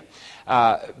Judea.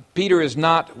 Peter is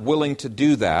not willing to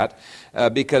do that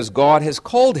because God has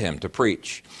called him to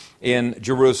preach in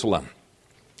Jerusalem.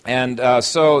 And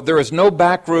so there is no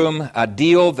backroom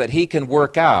deal that he can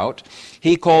work out.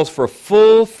 He calls for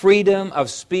full freedom of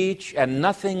speech, and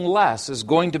nothing less is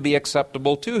going to be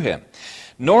acceptable to him.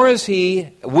 Nor is he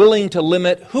willing to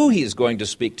limit who he's going to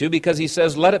speak to, because he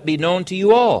says, let it be known to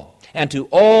you all, and to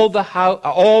all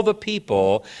the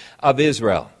people of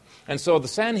Israel. And so the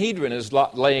Sanhedrin is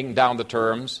laying down the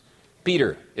terms.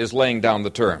 Peter is laying down the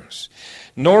terms.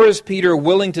 Nor is Peter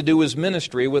willing to do his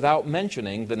ministry without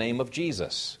mentioning the name of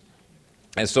Jesus,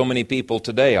 as so many people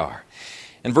today are.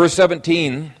 In verse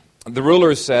 17, the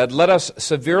rulers said, let us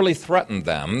severely threaten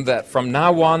them that from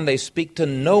now on they speak to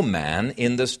no man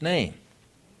in this name.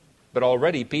 But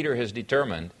already Peter has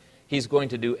determined he's going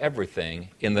to do everything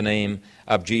in the name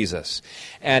of Jesus.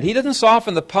 And he doesn't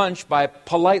soften the punch by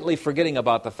politely forgetting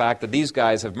about the fact that these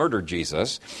guys have murdered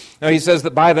Jesus. No, he says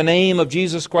that by the name of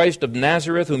Jesus Christ of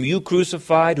Nazareth, whom you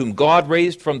crucified, whom God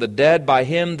raised from the dead, by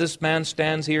him this man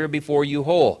stands here before you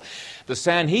whole. The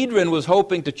Sanhedrin was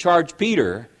hoping to charge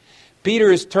Peter.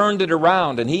 Peter has turned it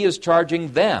around, and he is charging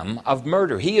them of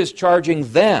murder. He is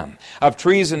charging them of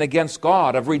treason against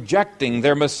God, of rejecting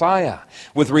their Messiah,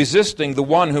 with resisting the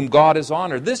one whom God has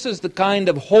honored. This is the kind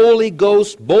of Holy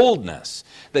Ghost boldness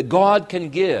that God can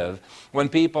give when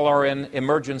people are in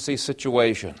emergency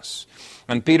situations.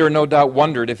 And Peter no doubt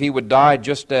wondered if he would die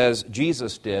just as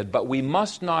Jesus did, but we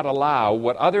must not allow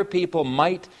what other people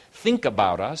might think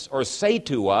about us or say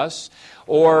to us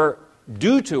or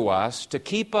do to us to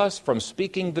keep us from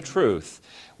speaking the truth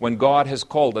when God has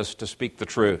called us to speak the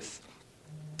truth.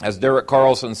 As Derek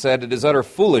Carlson said, it is utter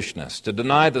foolishness to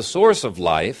deny the source of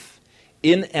life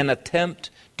in an attempt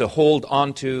to hold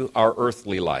on to our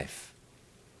earthly life.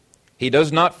 He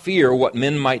does not fear what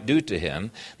men might do to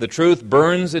him. The truth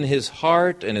burns in his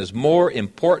heart and is more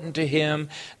important to him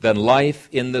than life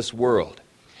in this world.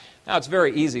 Now, it's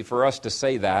very easy for us to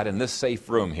say that in this safe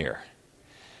room here.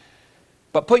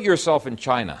 But put yourself in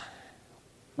China.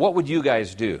 What would you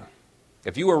guys do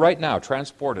if you were right now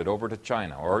transported over to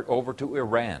China or over to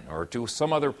Iran or to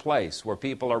some other place where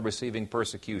people are receiving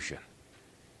persecution?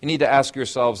 You need to ask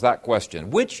yourselves that question.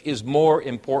 Which is more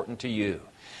important to you?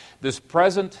 This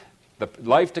present, the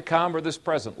life to come, or this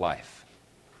present life?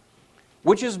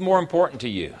 Which is more important to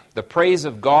you? The praise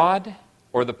of God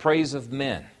or the praise of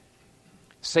men?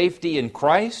 Safety in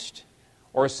Christ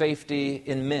or safety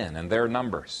in men and their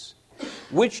numbers?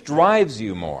 Which drives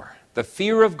you more, the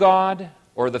fear of God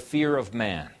or the fear of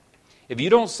man? If you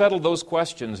don't settle those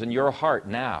questions in your heart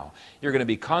now, you're going to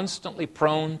be constantly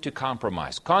prone to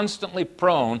compromise, constantly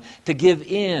prone to give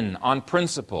in on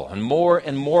principle and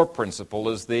more principle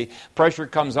as the pressure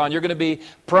comes on. You're going to be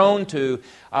prone to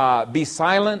be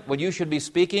silent when you should be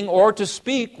speaking, or to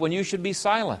speak when you should be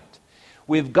silent.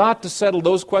 We've got to settle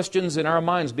those questions in our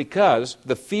minds, because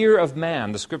the fear of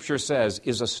man, the Scripture says,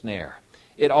 is a snare.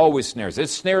 It always snares.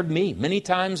 It's snared me many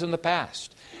times in the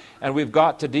past. And we've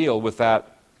got to deal with that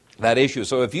issue.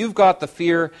 So if you've got the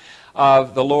fear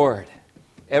of the Lord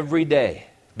every day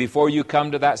before you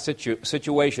come to that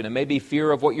situation, it may be fear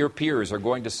of what your peers are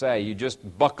going to say. You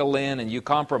just buckle in and you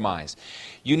compromise.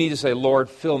 You need to say, Lord,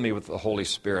 fill me with the Holy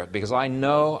Spirit, because I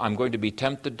know I'm going to be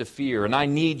tempted to fear, and I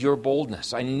need your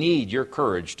boldness. I need your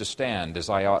courage to stand as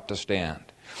I ought to stand.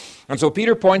 And so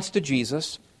Peter points to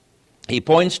Jesus. He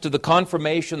points to the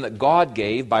confirmation that God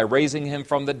gave by raising him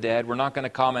from the dead. We're not going to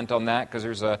comment on that because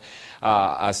there's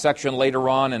a section later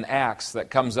on in Acts that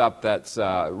comes up that's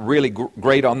really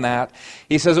great on that.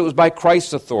 He says it was by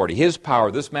Christ's authority, his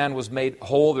power. This man was made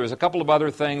whole. There's a couple of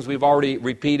other things we've already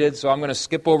repeated, so I'm going to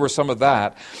skip over some of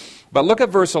that. But look at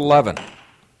verse 11.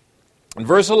 In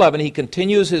verse 11, he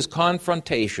continues his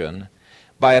confrontation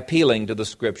by appealing to the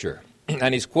Scripture.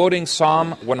 And he's quoting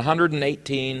Psalm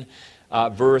 118,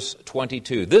 verse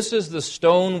 22. This is the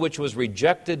stone which was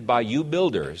rejected by you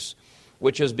builders,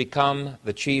 which has become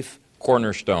the chief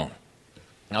cornerstone.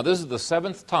 Now, this is the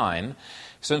seventh time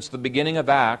since the beginning of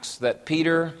Acts that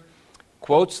Peter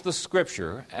quotes the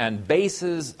Scripture and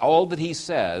bases all that he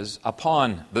says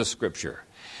upon the Scripture.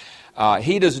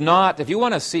 He does not, if you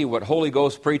want to see what Holy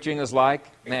Ghost preaching is like,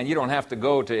 man, you don't have to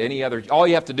go to any other, all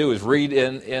you have to do is read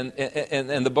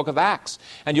in the book of Acts.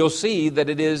 And you'll see that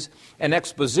it is an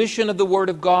exposition of the Word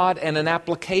of God and an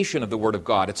application of the Word of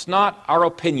God. It's not our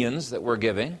opinions that we're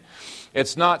giving.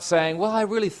 It's not saying, well, I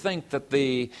really think that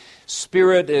the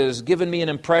Spirit is giving me an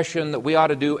impression that we ought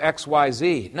to do X, Y,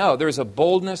 Z. No, there's a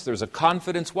boldness, there's a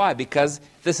confidence. Why? Because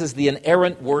this is the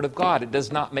inerrant Word of God. It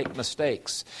does not make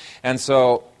mistakes. And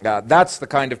so that's the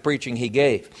kind of preaching he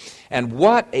gave. And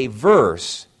what a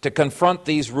verse to confront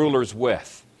these rulers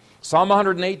with. Psalm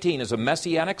 118 is a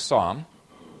messianic psalm,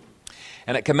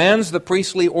 and it commands the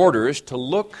priestly orders to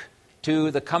look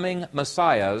to the coming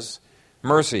Messiah's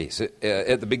mercies.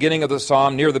 At the beginning of the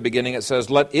psalm, near the beginning, it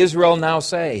says, "Let Israel now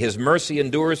say, his mercy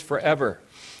endures forever.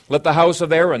 Let the house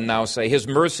of Aaron now say, his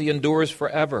mercy endures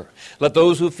forever. Let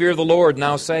those who fear the Lord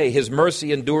now say, his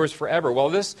mercy endures forever." Well,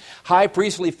 this high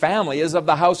priestly family is of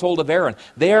the household of Aaron.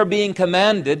 They are being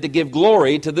commanded to give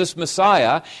glory to this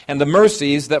Messiah and the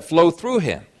mercies that flow through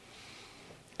him.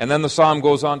 And then the psalm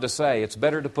goes on to say, it's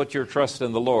better to put your trust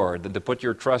in the Lord than to put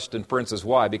your trust in princes.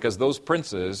 Why? Because those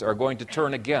princes are going to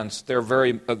turn against their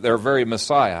very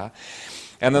Messiah.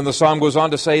 And then the psalm goes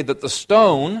on to say that the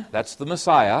stone, that's the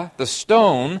Messiah, the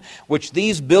stone which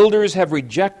these builders have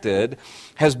rejected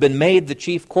has been made the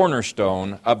chief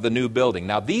cornerstone of the new building.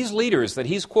 Now, these leaders that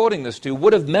he's quoting this to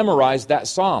would have memorized that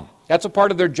psalm. That's a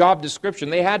part of their job description.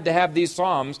 They had to have these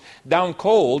psalms down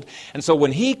cold. And so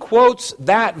when he quotes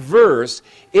that verse,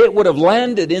 it would have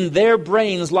landed in their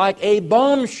brains like a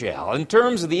bombshell in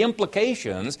terms of the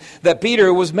implications that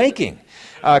Peter was making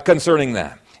concerning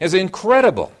that. It's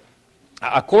incredible.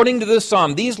 According to this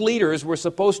psalm, these leaders were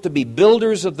supposed to be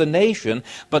builders of the nation,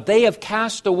 but they have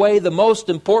cast away the most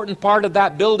important part of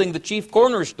that building, the chief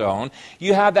cornerstone.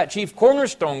 You have that chief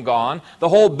cornerstone gone, the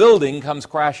whole building comes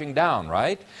crashing down,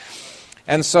 right?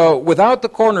 And so, without the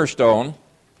cornerstone,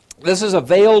 this is a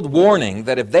veiled warning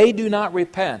that if they do not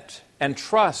repent and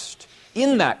trust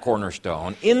in that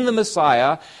cornerstone, in the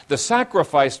Messiah, the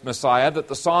sacrificed Messiah that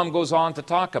the psalm goes on to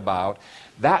talk about,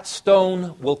 that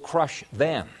stone will crush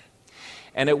them.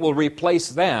 And it will replace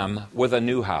them with a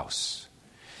new house.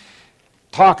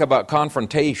 Talk about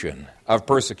confrontation of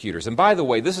persecutors. And by the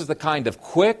way, this is the kind of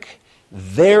quick,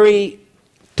 very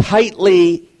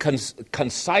tightly,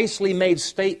 concisely made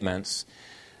statements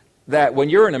that when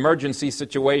you're in an emergency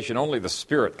situation, only the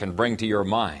Spirit can bring to your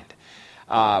mind.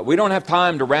 We don't have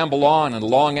time to ramble on in a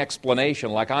long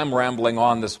explanation like I'm rambling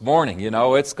on this morning. You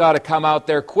know, it's got to come out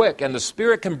there quick. And the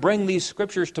Spirit can bring these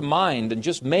scriptures to mind and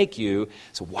just make you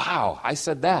say, wow, I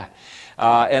said that.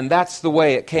 And that's the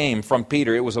way it came from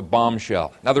Peter. It was a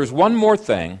bombshell. Now, there's one more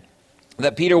thing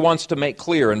that Peter wants to make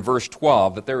clear in verse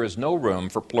 12, that there is no room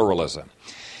for pluralism.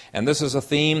 And this is a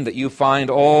theme that you find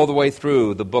all the way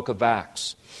through the book of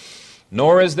Acts.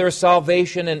 "Nor is there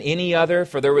salvation in any other,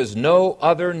 for there is no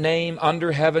other name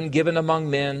under heaven given among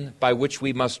men by which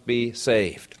we must be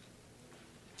saved."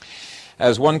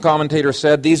 As one commentator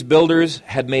said, these builders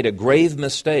had made a grave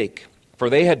mistake, for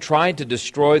they had tried to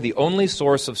destroy the only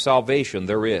source of salvation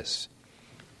there is.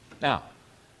 Now,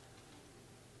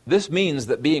 this means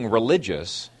that being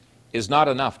religious is not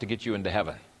enough to get you into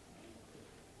heaven.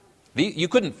 You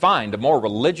couldn't find a more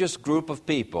religious group of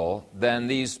people than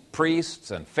these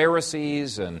priests and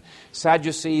Pharisees and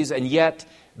Sadducees, and yet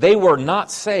they were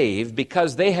not saved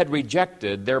because they had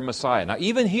rejected their Messiah. Now,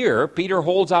 even here, Peter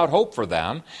holds out hope for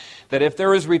them that if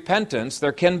there is repentance,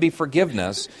 there can be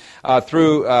forgiveness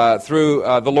through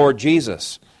the Lord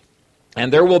Jesus.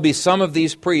 And there will be some of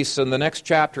these priests in the next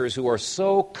chapters who are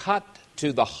so cut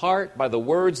to the heart by the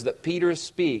words that Peter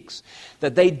speaks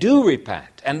that they do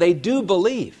repent and they do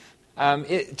believe.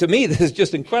 To me, this is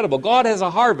just incredible. God has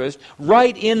a harvest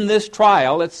right in this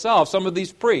trial itself. Some of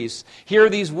these priests hear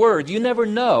these words. You never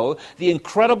know the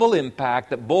incredible impact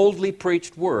that boldly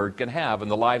preached word can have in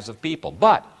the lives of people.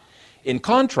 But In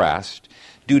contrast,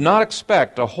 do not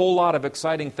expect a whole lot of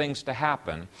exciting things to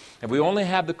happen if we only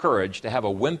have the courage to have a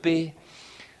wimpy,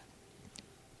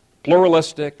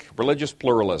 pluralistic, religious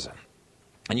pluralism.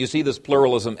 And you see this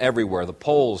pluralism everywhere. The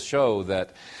polls show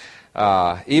that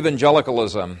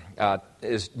evangelicalism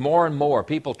is more and more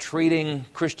people treating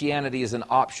Christianity as an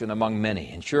option among many.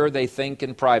 And sure, they think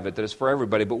in private that it's for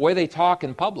everybody, but the way they talk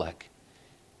in public,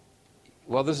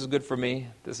 well, this is good for me,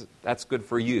 that's good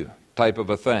for you, type of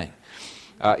a thing.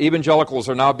 Evangelicals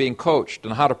are now being coached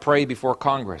on how to pray before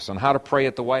Congress, on how to pray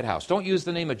at the White House. Don't use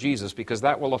the name of Jesus because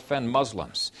that will offend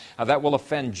Muslims. That will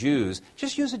offend Jews.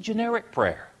 Just use a generic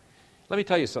prayer. Let me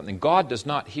tell you something. God does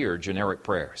not hear generic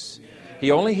prayers.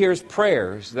 He only hears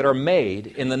prayers that are made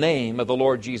in the name of the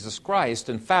Lord Jesus Christ.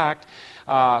 In fact,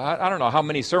 I don't know how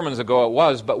many sermons ago it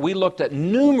was, but we looked at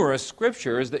numerous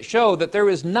scriptures that show that there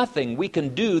is nothing we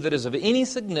can do that is of any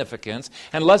significance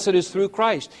unless it is through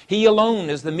Christ. He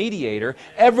alone is the mediator.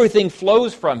 Everything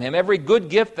flows from Him, every good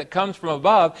gift that comes from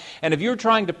above. And if you're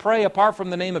trying to pray apart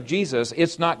from the name of Jesus,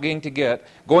 it's not going to get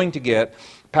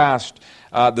past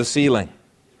the ceiling.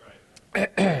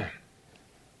 The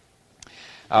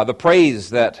praise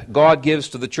that God gives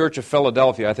to the Church of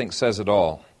Philadelphia, I think, says it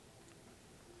all.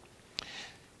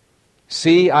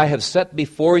 See, I have set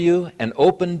before you an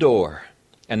open door,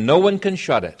 and no one can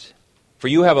shut it. For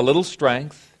you have a little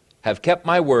strength, have kept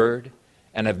my word,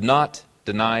 and have not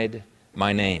denied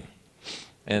my name.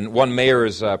 In one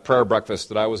mayor's prayer breakfast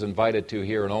that I was invited to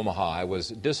here in Omaha, I was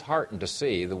disheartened to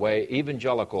see the way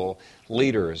evangelical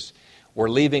leaders were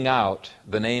leaving out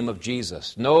the name of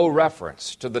Jesus. No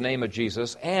reference to the name of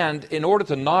Jesus. And in order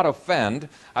to not offend,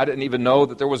 I didn't even know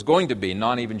that there was going to be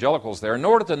non-evangelicals there. In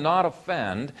order to not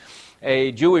offend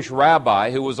a Jewish rabbi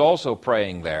who was also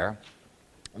praying there,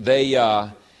 they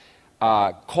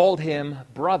called him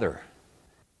brother.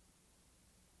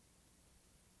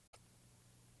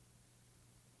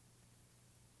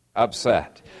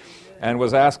 Upset. And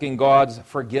was asking God's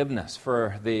forgiveness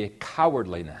for the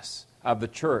cowardliness of the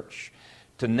church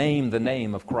to name the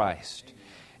name of Christ,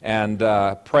 and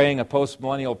praying a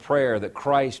postmillennial prayer that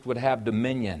Christ would have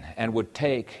dominion and would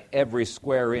take every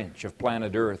square inch of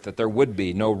planet Earth, that there would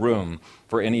be no room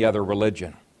for any other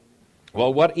religion.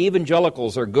 Well, what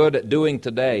evangelicals are good at doing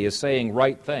today is saying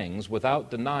right things without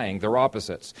denying their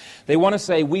opposites. They want to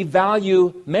say we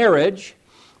value marriage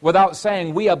without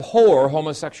saying we abhor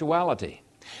homosexuality.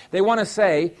 They want to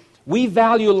say we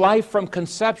value life from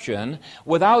conception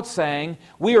without saying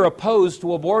we are opposed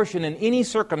to abortion in any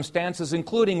circumstances,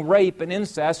 including rape and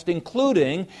incest,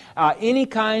 including any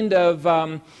kind of,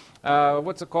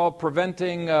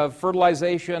 preventing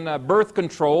fertilization, birth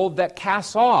control that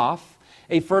casts off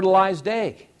a fertilized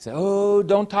egg. Say, oh,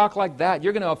 don't talk like that.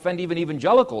 You're going to offend even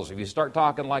evangelicals if you start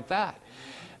talking like that.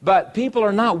 But people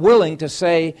are not willing to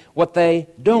say what they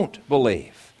don't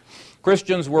believe.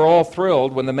 Christians were all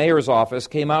thrilled when the mayor's office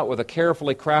came out with a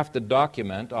carefully crafted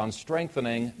document on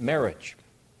strengthening marriage.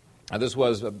 Now, this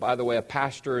was, by the way, a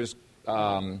pastor's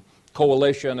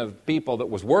coalition of people that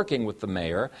was working with the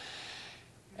mayor.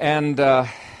 And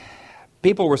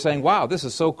people were saying, wow, this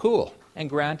is so cool. And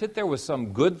granted, there was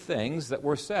some good things that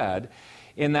were said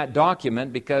in that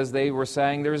document because they were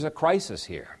saying there's a crisis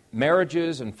here.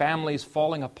 Marriages and families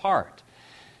falling apart.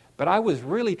 But I was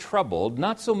really troubled,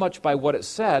 not so much by what it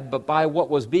said, but by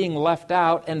what was being left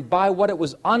out and by what it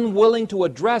was unwilling to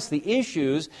address, the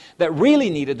issues that really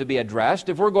needed to be addressed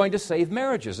if we're going to save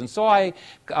marriages. And so I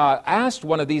asked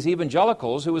one of these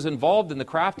evangelicals who was involved in the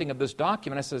crafting of this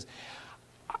document, I says,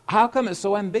 how come it's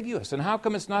so ambiguous, and how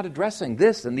come it's not addressing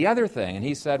this and the other thing? And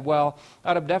he said, well,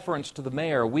 out of deference to the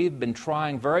mayor, we've been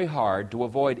trying very hard to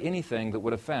avoid anything that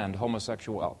would offend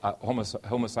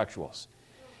homosexuals.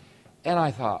 And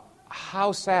I thought,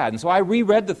 how sad. And so I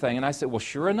reread the thing, and I said, well,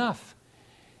 sure enough,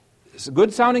 it's a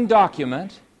good-sounding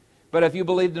document, but if you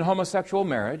believed in homosexual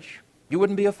marriage, you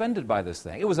wouldn't be offended by this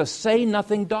thing. It was a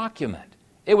say-nothing document.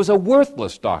 It was a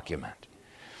worthless document.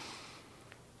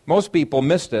 Most people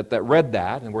missed it that read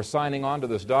that and were signing on to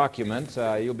this document.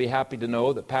 You'll be happy to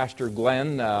know that Pastor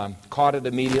Glenn caught it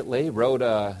immediately, wrote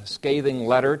a scathing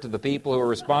letter to the people who were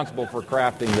responsible for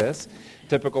crafting this,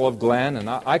 typical of Glenn, and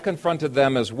I confronted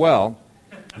them as well.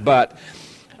 But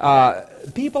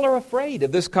people are afraid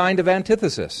of this kind of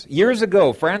antithesis. Years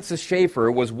ago, Francis Schaeffer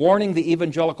was warning the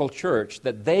evangelical church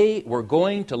that they were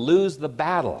going to lose the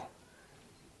battle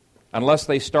unless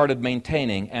they started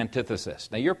maintaining antithesis.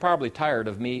 Now, you're probably tired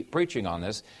of me preaching on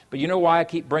this, but you know why I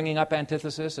keep bringing up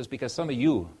antithesis? It's because some of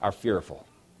you are fearful.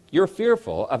 You're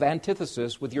fearful of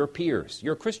antithesis with your peers,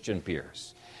 your Christian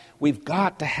peers. We've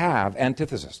got to have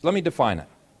antithesis. Let me define it.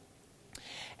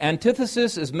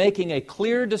 Antithesis is making a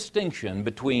clear distinction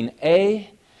between A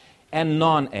and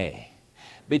non-A,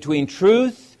 between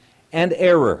truth and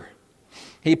error.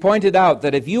 He pointed out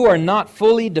that if you are not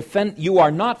fully defending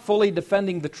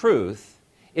the truth,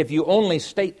 if you only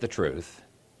state the truth,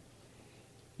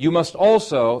 you must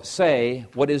also say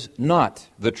what is not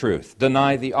the truth,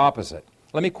 deny the opposite.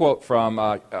 Let me quote from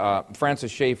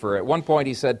Francis Schaeffer. At one point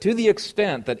he said, "To the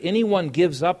extent that anyone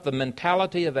gives up the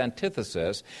mentality of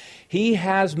antithesis, he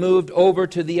has moved over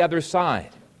to the other side,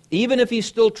 even if he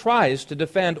still tries to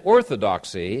defend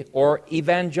orthodoxy or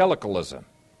evangelicalism."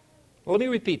 Well, let me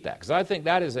repeat that, because I think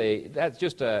that's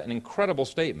just an incredible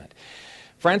statement.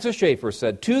 Francis Schaeffer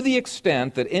said, "To the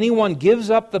extent that anyone gives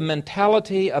up the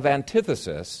mentality of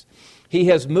antithesis, he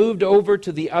has moved over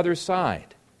to the other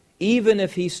side, even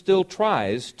if he still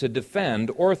tries to defend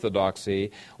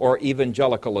orthodoxy or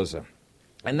evangelicalism."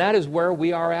 And that is where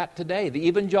we are at today. The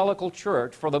evangelical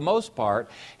church, for the most part,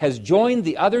 has joined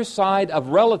the other side of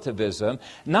relativism,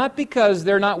 not because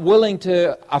they're not willing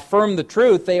to affirm the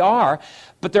truth, they are,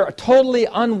 but they're totally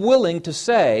unwilling to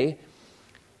say,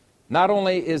 not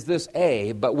only is this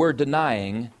A, but we're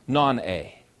denying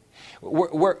non-A.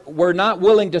 We're not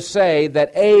willing to say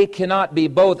that A cannot be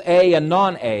both A and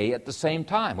non-A at the same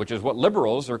time, which is what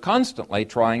liberals are constantly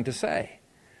trying to say.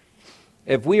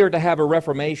 If we are to have a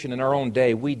reformation in our own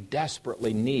day, we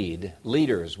desperately need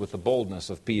leaders with the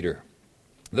boldness of Peter.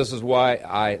 This is why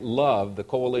I love the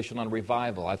Coalition on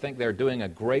Revival. I think they're doing a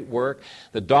great work.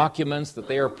 The documents that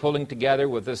they are pulling together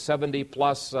with the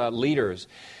 70-plus leaders,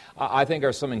 I think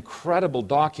are some incredible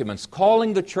documents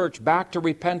calling the church back to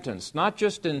repentance, not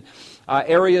just in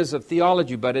areas of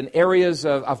theology, but in areas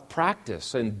of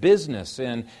practice, in business,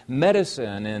 in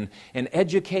medicine, in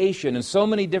education, in so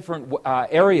many different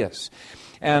areas.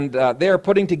 And they are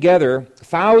putting together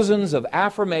thousands of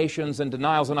affirmations and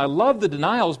denials. And I love the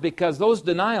denials because those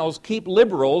denials keep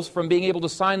liberals from being able to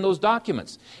sign those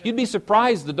documents. You'd be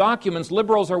surprised the documents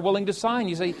liberals are willing to sign.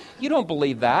 You say, you don't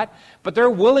believe that. But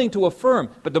they're willing to affirm.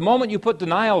 But the moment you put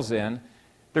denials in,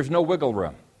 there's no wiggle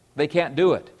room. They can't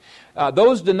do it.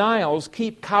 Those denials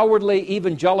keep cowardly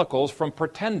evangelicals from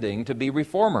pretending to be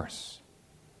reformers.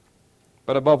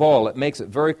 But above all, it makes it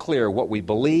very clear what we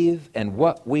believe and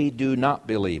what we do not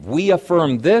believe. We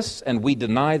affirm this and we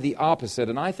deny the opposite.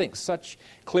 And I think such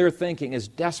clear thinking is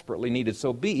desperately needed.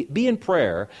 So be in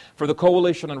prayer for the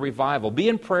Coalition on Revival. Be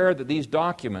in prayer that these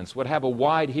documents would have a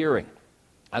wide hearing.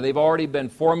 They've already been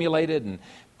formulated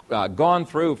and gone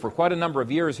through for quite a number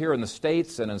of years here in the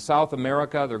States and in South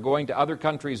America. They're going to other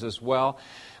countries as well.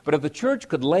 But if the church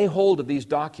could lay hold of these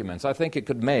documents, I think it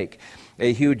could make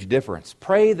a huge difference.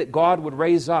 Pray that God would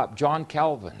raise up John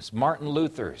Calvin's, Martin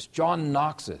Luther's, John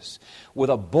Knox's, with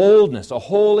a boldness, a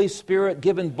Holy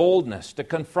Spirit-given boldness to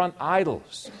confront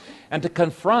idols and to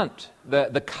confront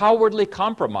the cowardly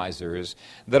compromisers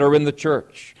that are in the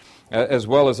church, as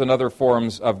well as in other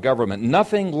forms of government.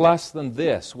 Nothing less than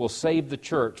this will save the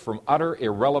church from utter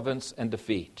irrelevance and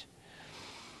defeat.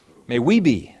 May we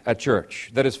be a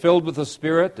church that is filled with the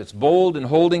Spirit, that's bold in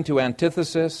holding to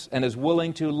antithesis, and is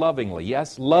willing to lovingly,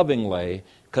 yes, lovingly,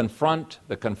 confront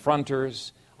the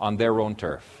confronters on their own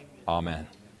turf. Amen.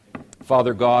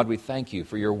 Father God, we thank you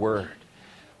for your word.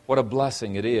 What a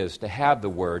blessing it is to have the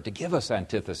word, to give us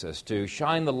antithesis, to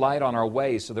shine the light on our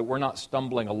way so that we're not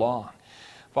stumbling along.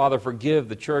 Father, forgive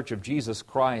the Church of Jesus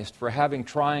Christ for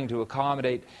trying to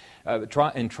accommodate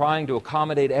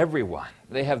everyone.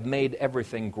 They have made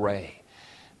everything gray.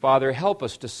 Father, help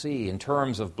us to see in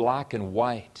terms of black and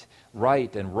white,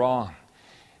 right and wrong.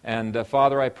 And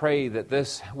Father, I pray that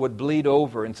this would bleed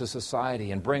over into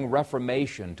society and bring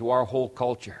reformation to our whole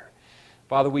culture.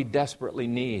 Father, we desperately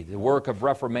need the work of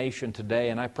reformation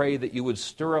today, and I pray that you would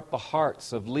stir up the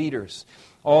hearts of leaders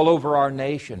all over our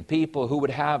nation, people who would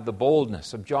have the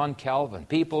boldness of John Calvin,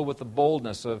 people with the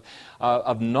boldness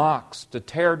of Knox to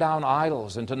tear down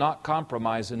idols and to not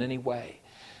compromise in any way.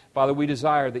 Father, we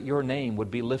desire that your name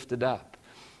would be lifted up.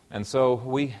 And so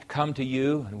we come to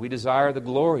you and we desire the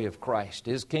glory of Christ,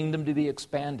 his kingdom to be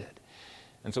expanded.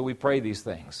 And so we pray these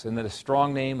things in the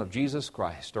strong name of Jesus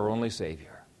Christ, our only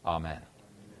Savior. Amen.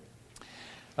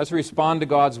 Let's respond to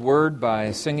God's word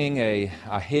by singing a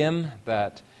hymn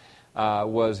that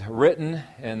was written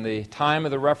in the time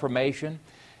of the Reformation.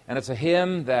 And it's a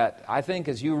hymn that I think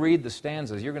as you read the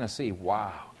stanzas, you're going to see,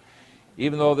 wow.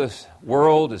 Even though this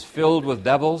world is filled with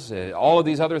devils, all of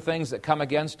these other things that come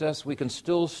against us, we can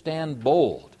still stand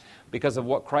bold because of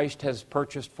what Christ has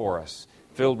purchased for us,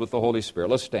 filled with the Holy Spirit.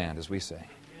 Let's stand as we sing.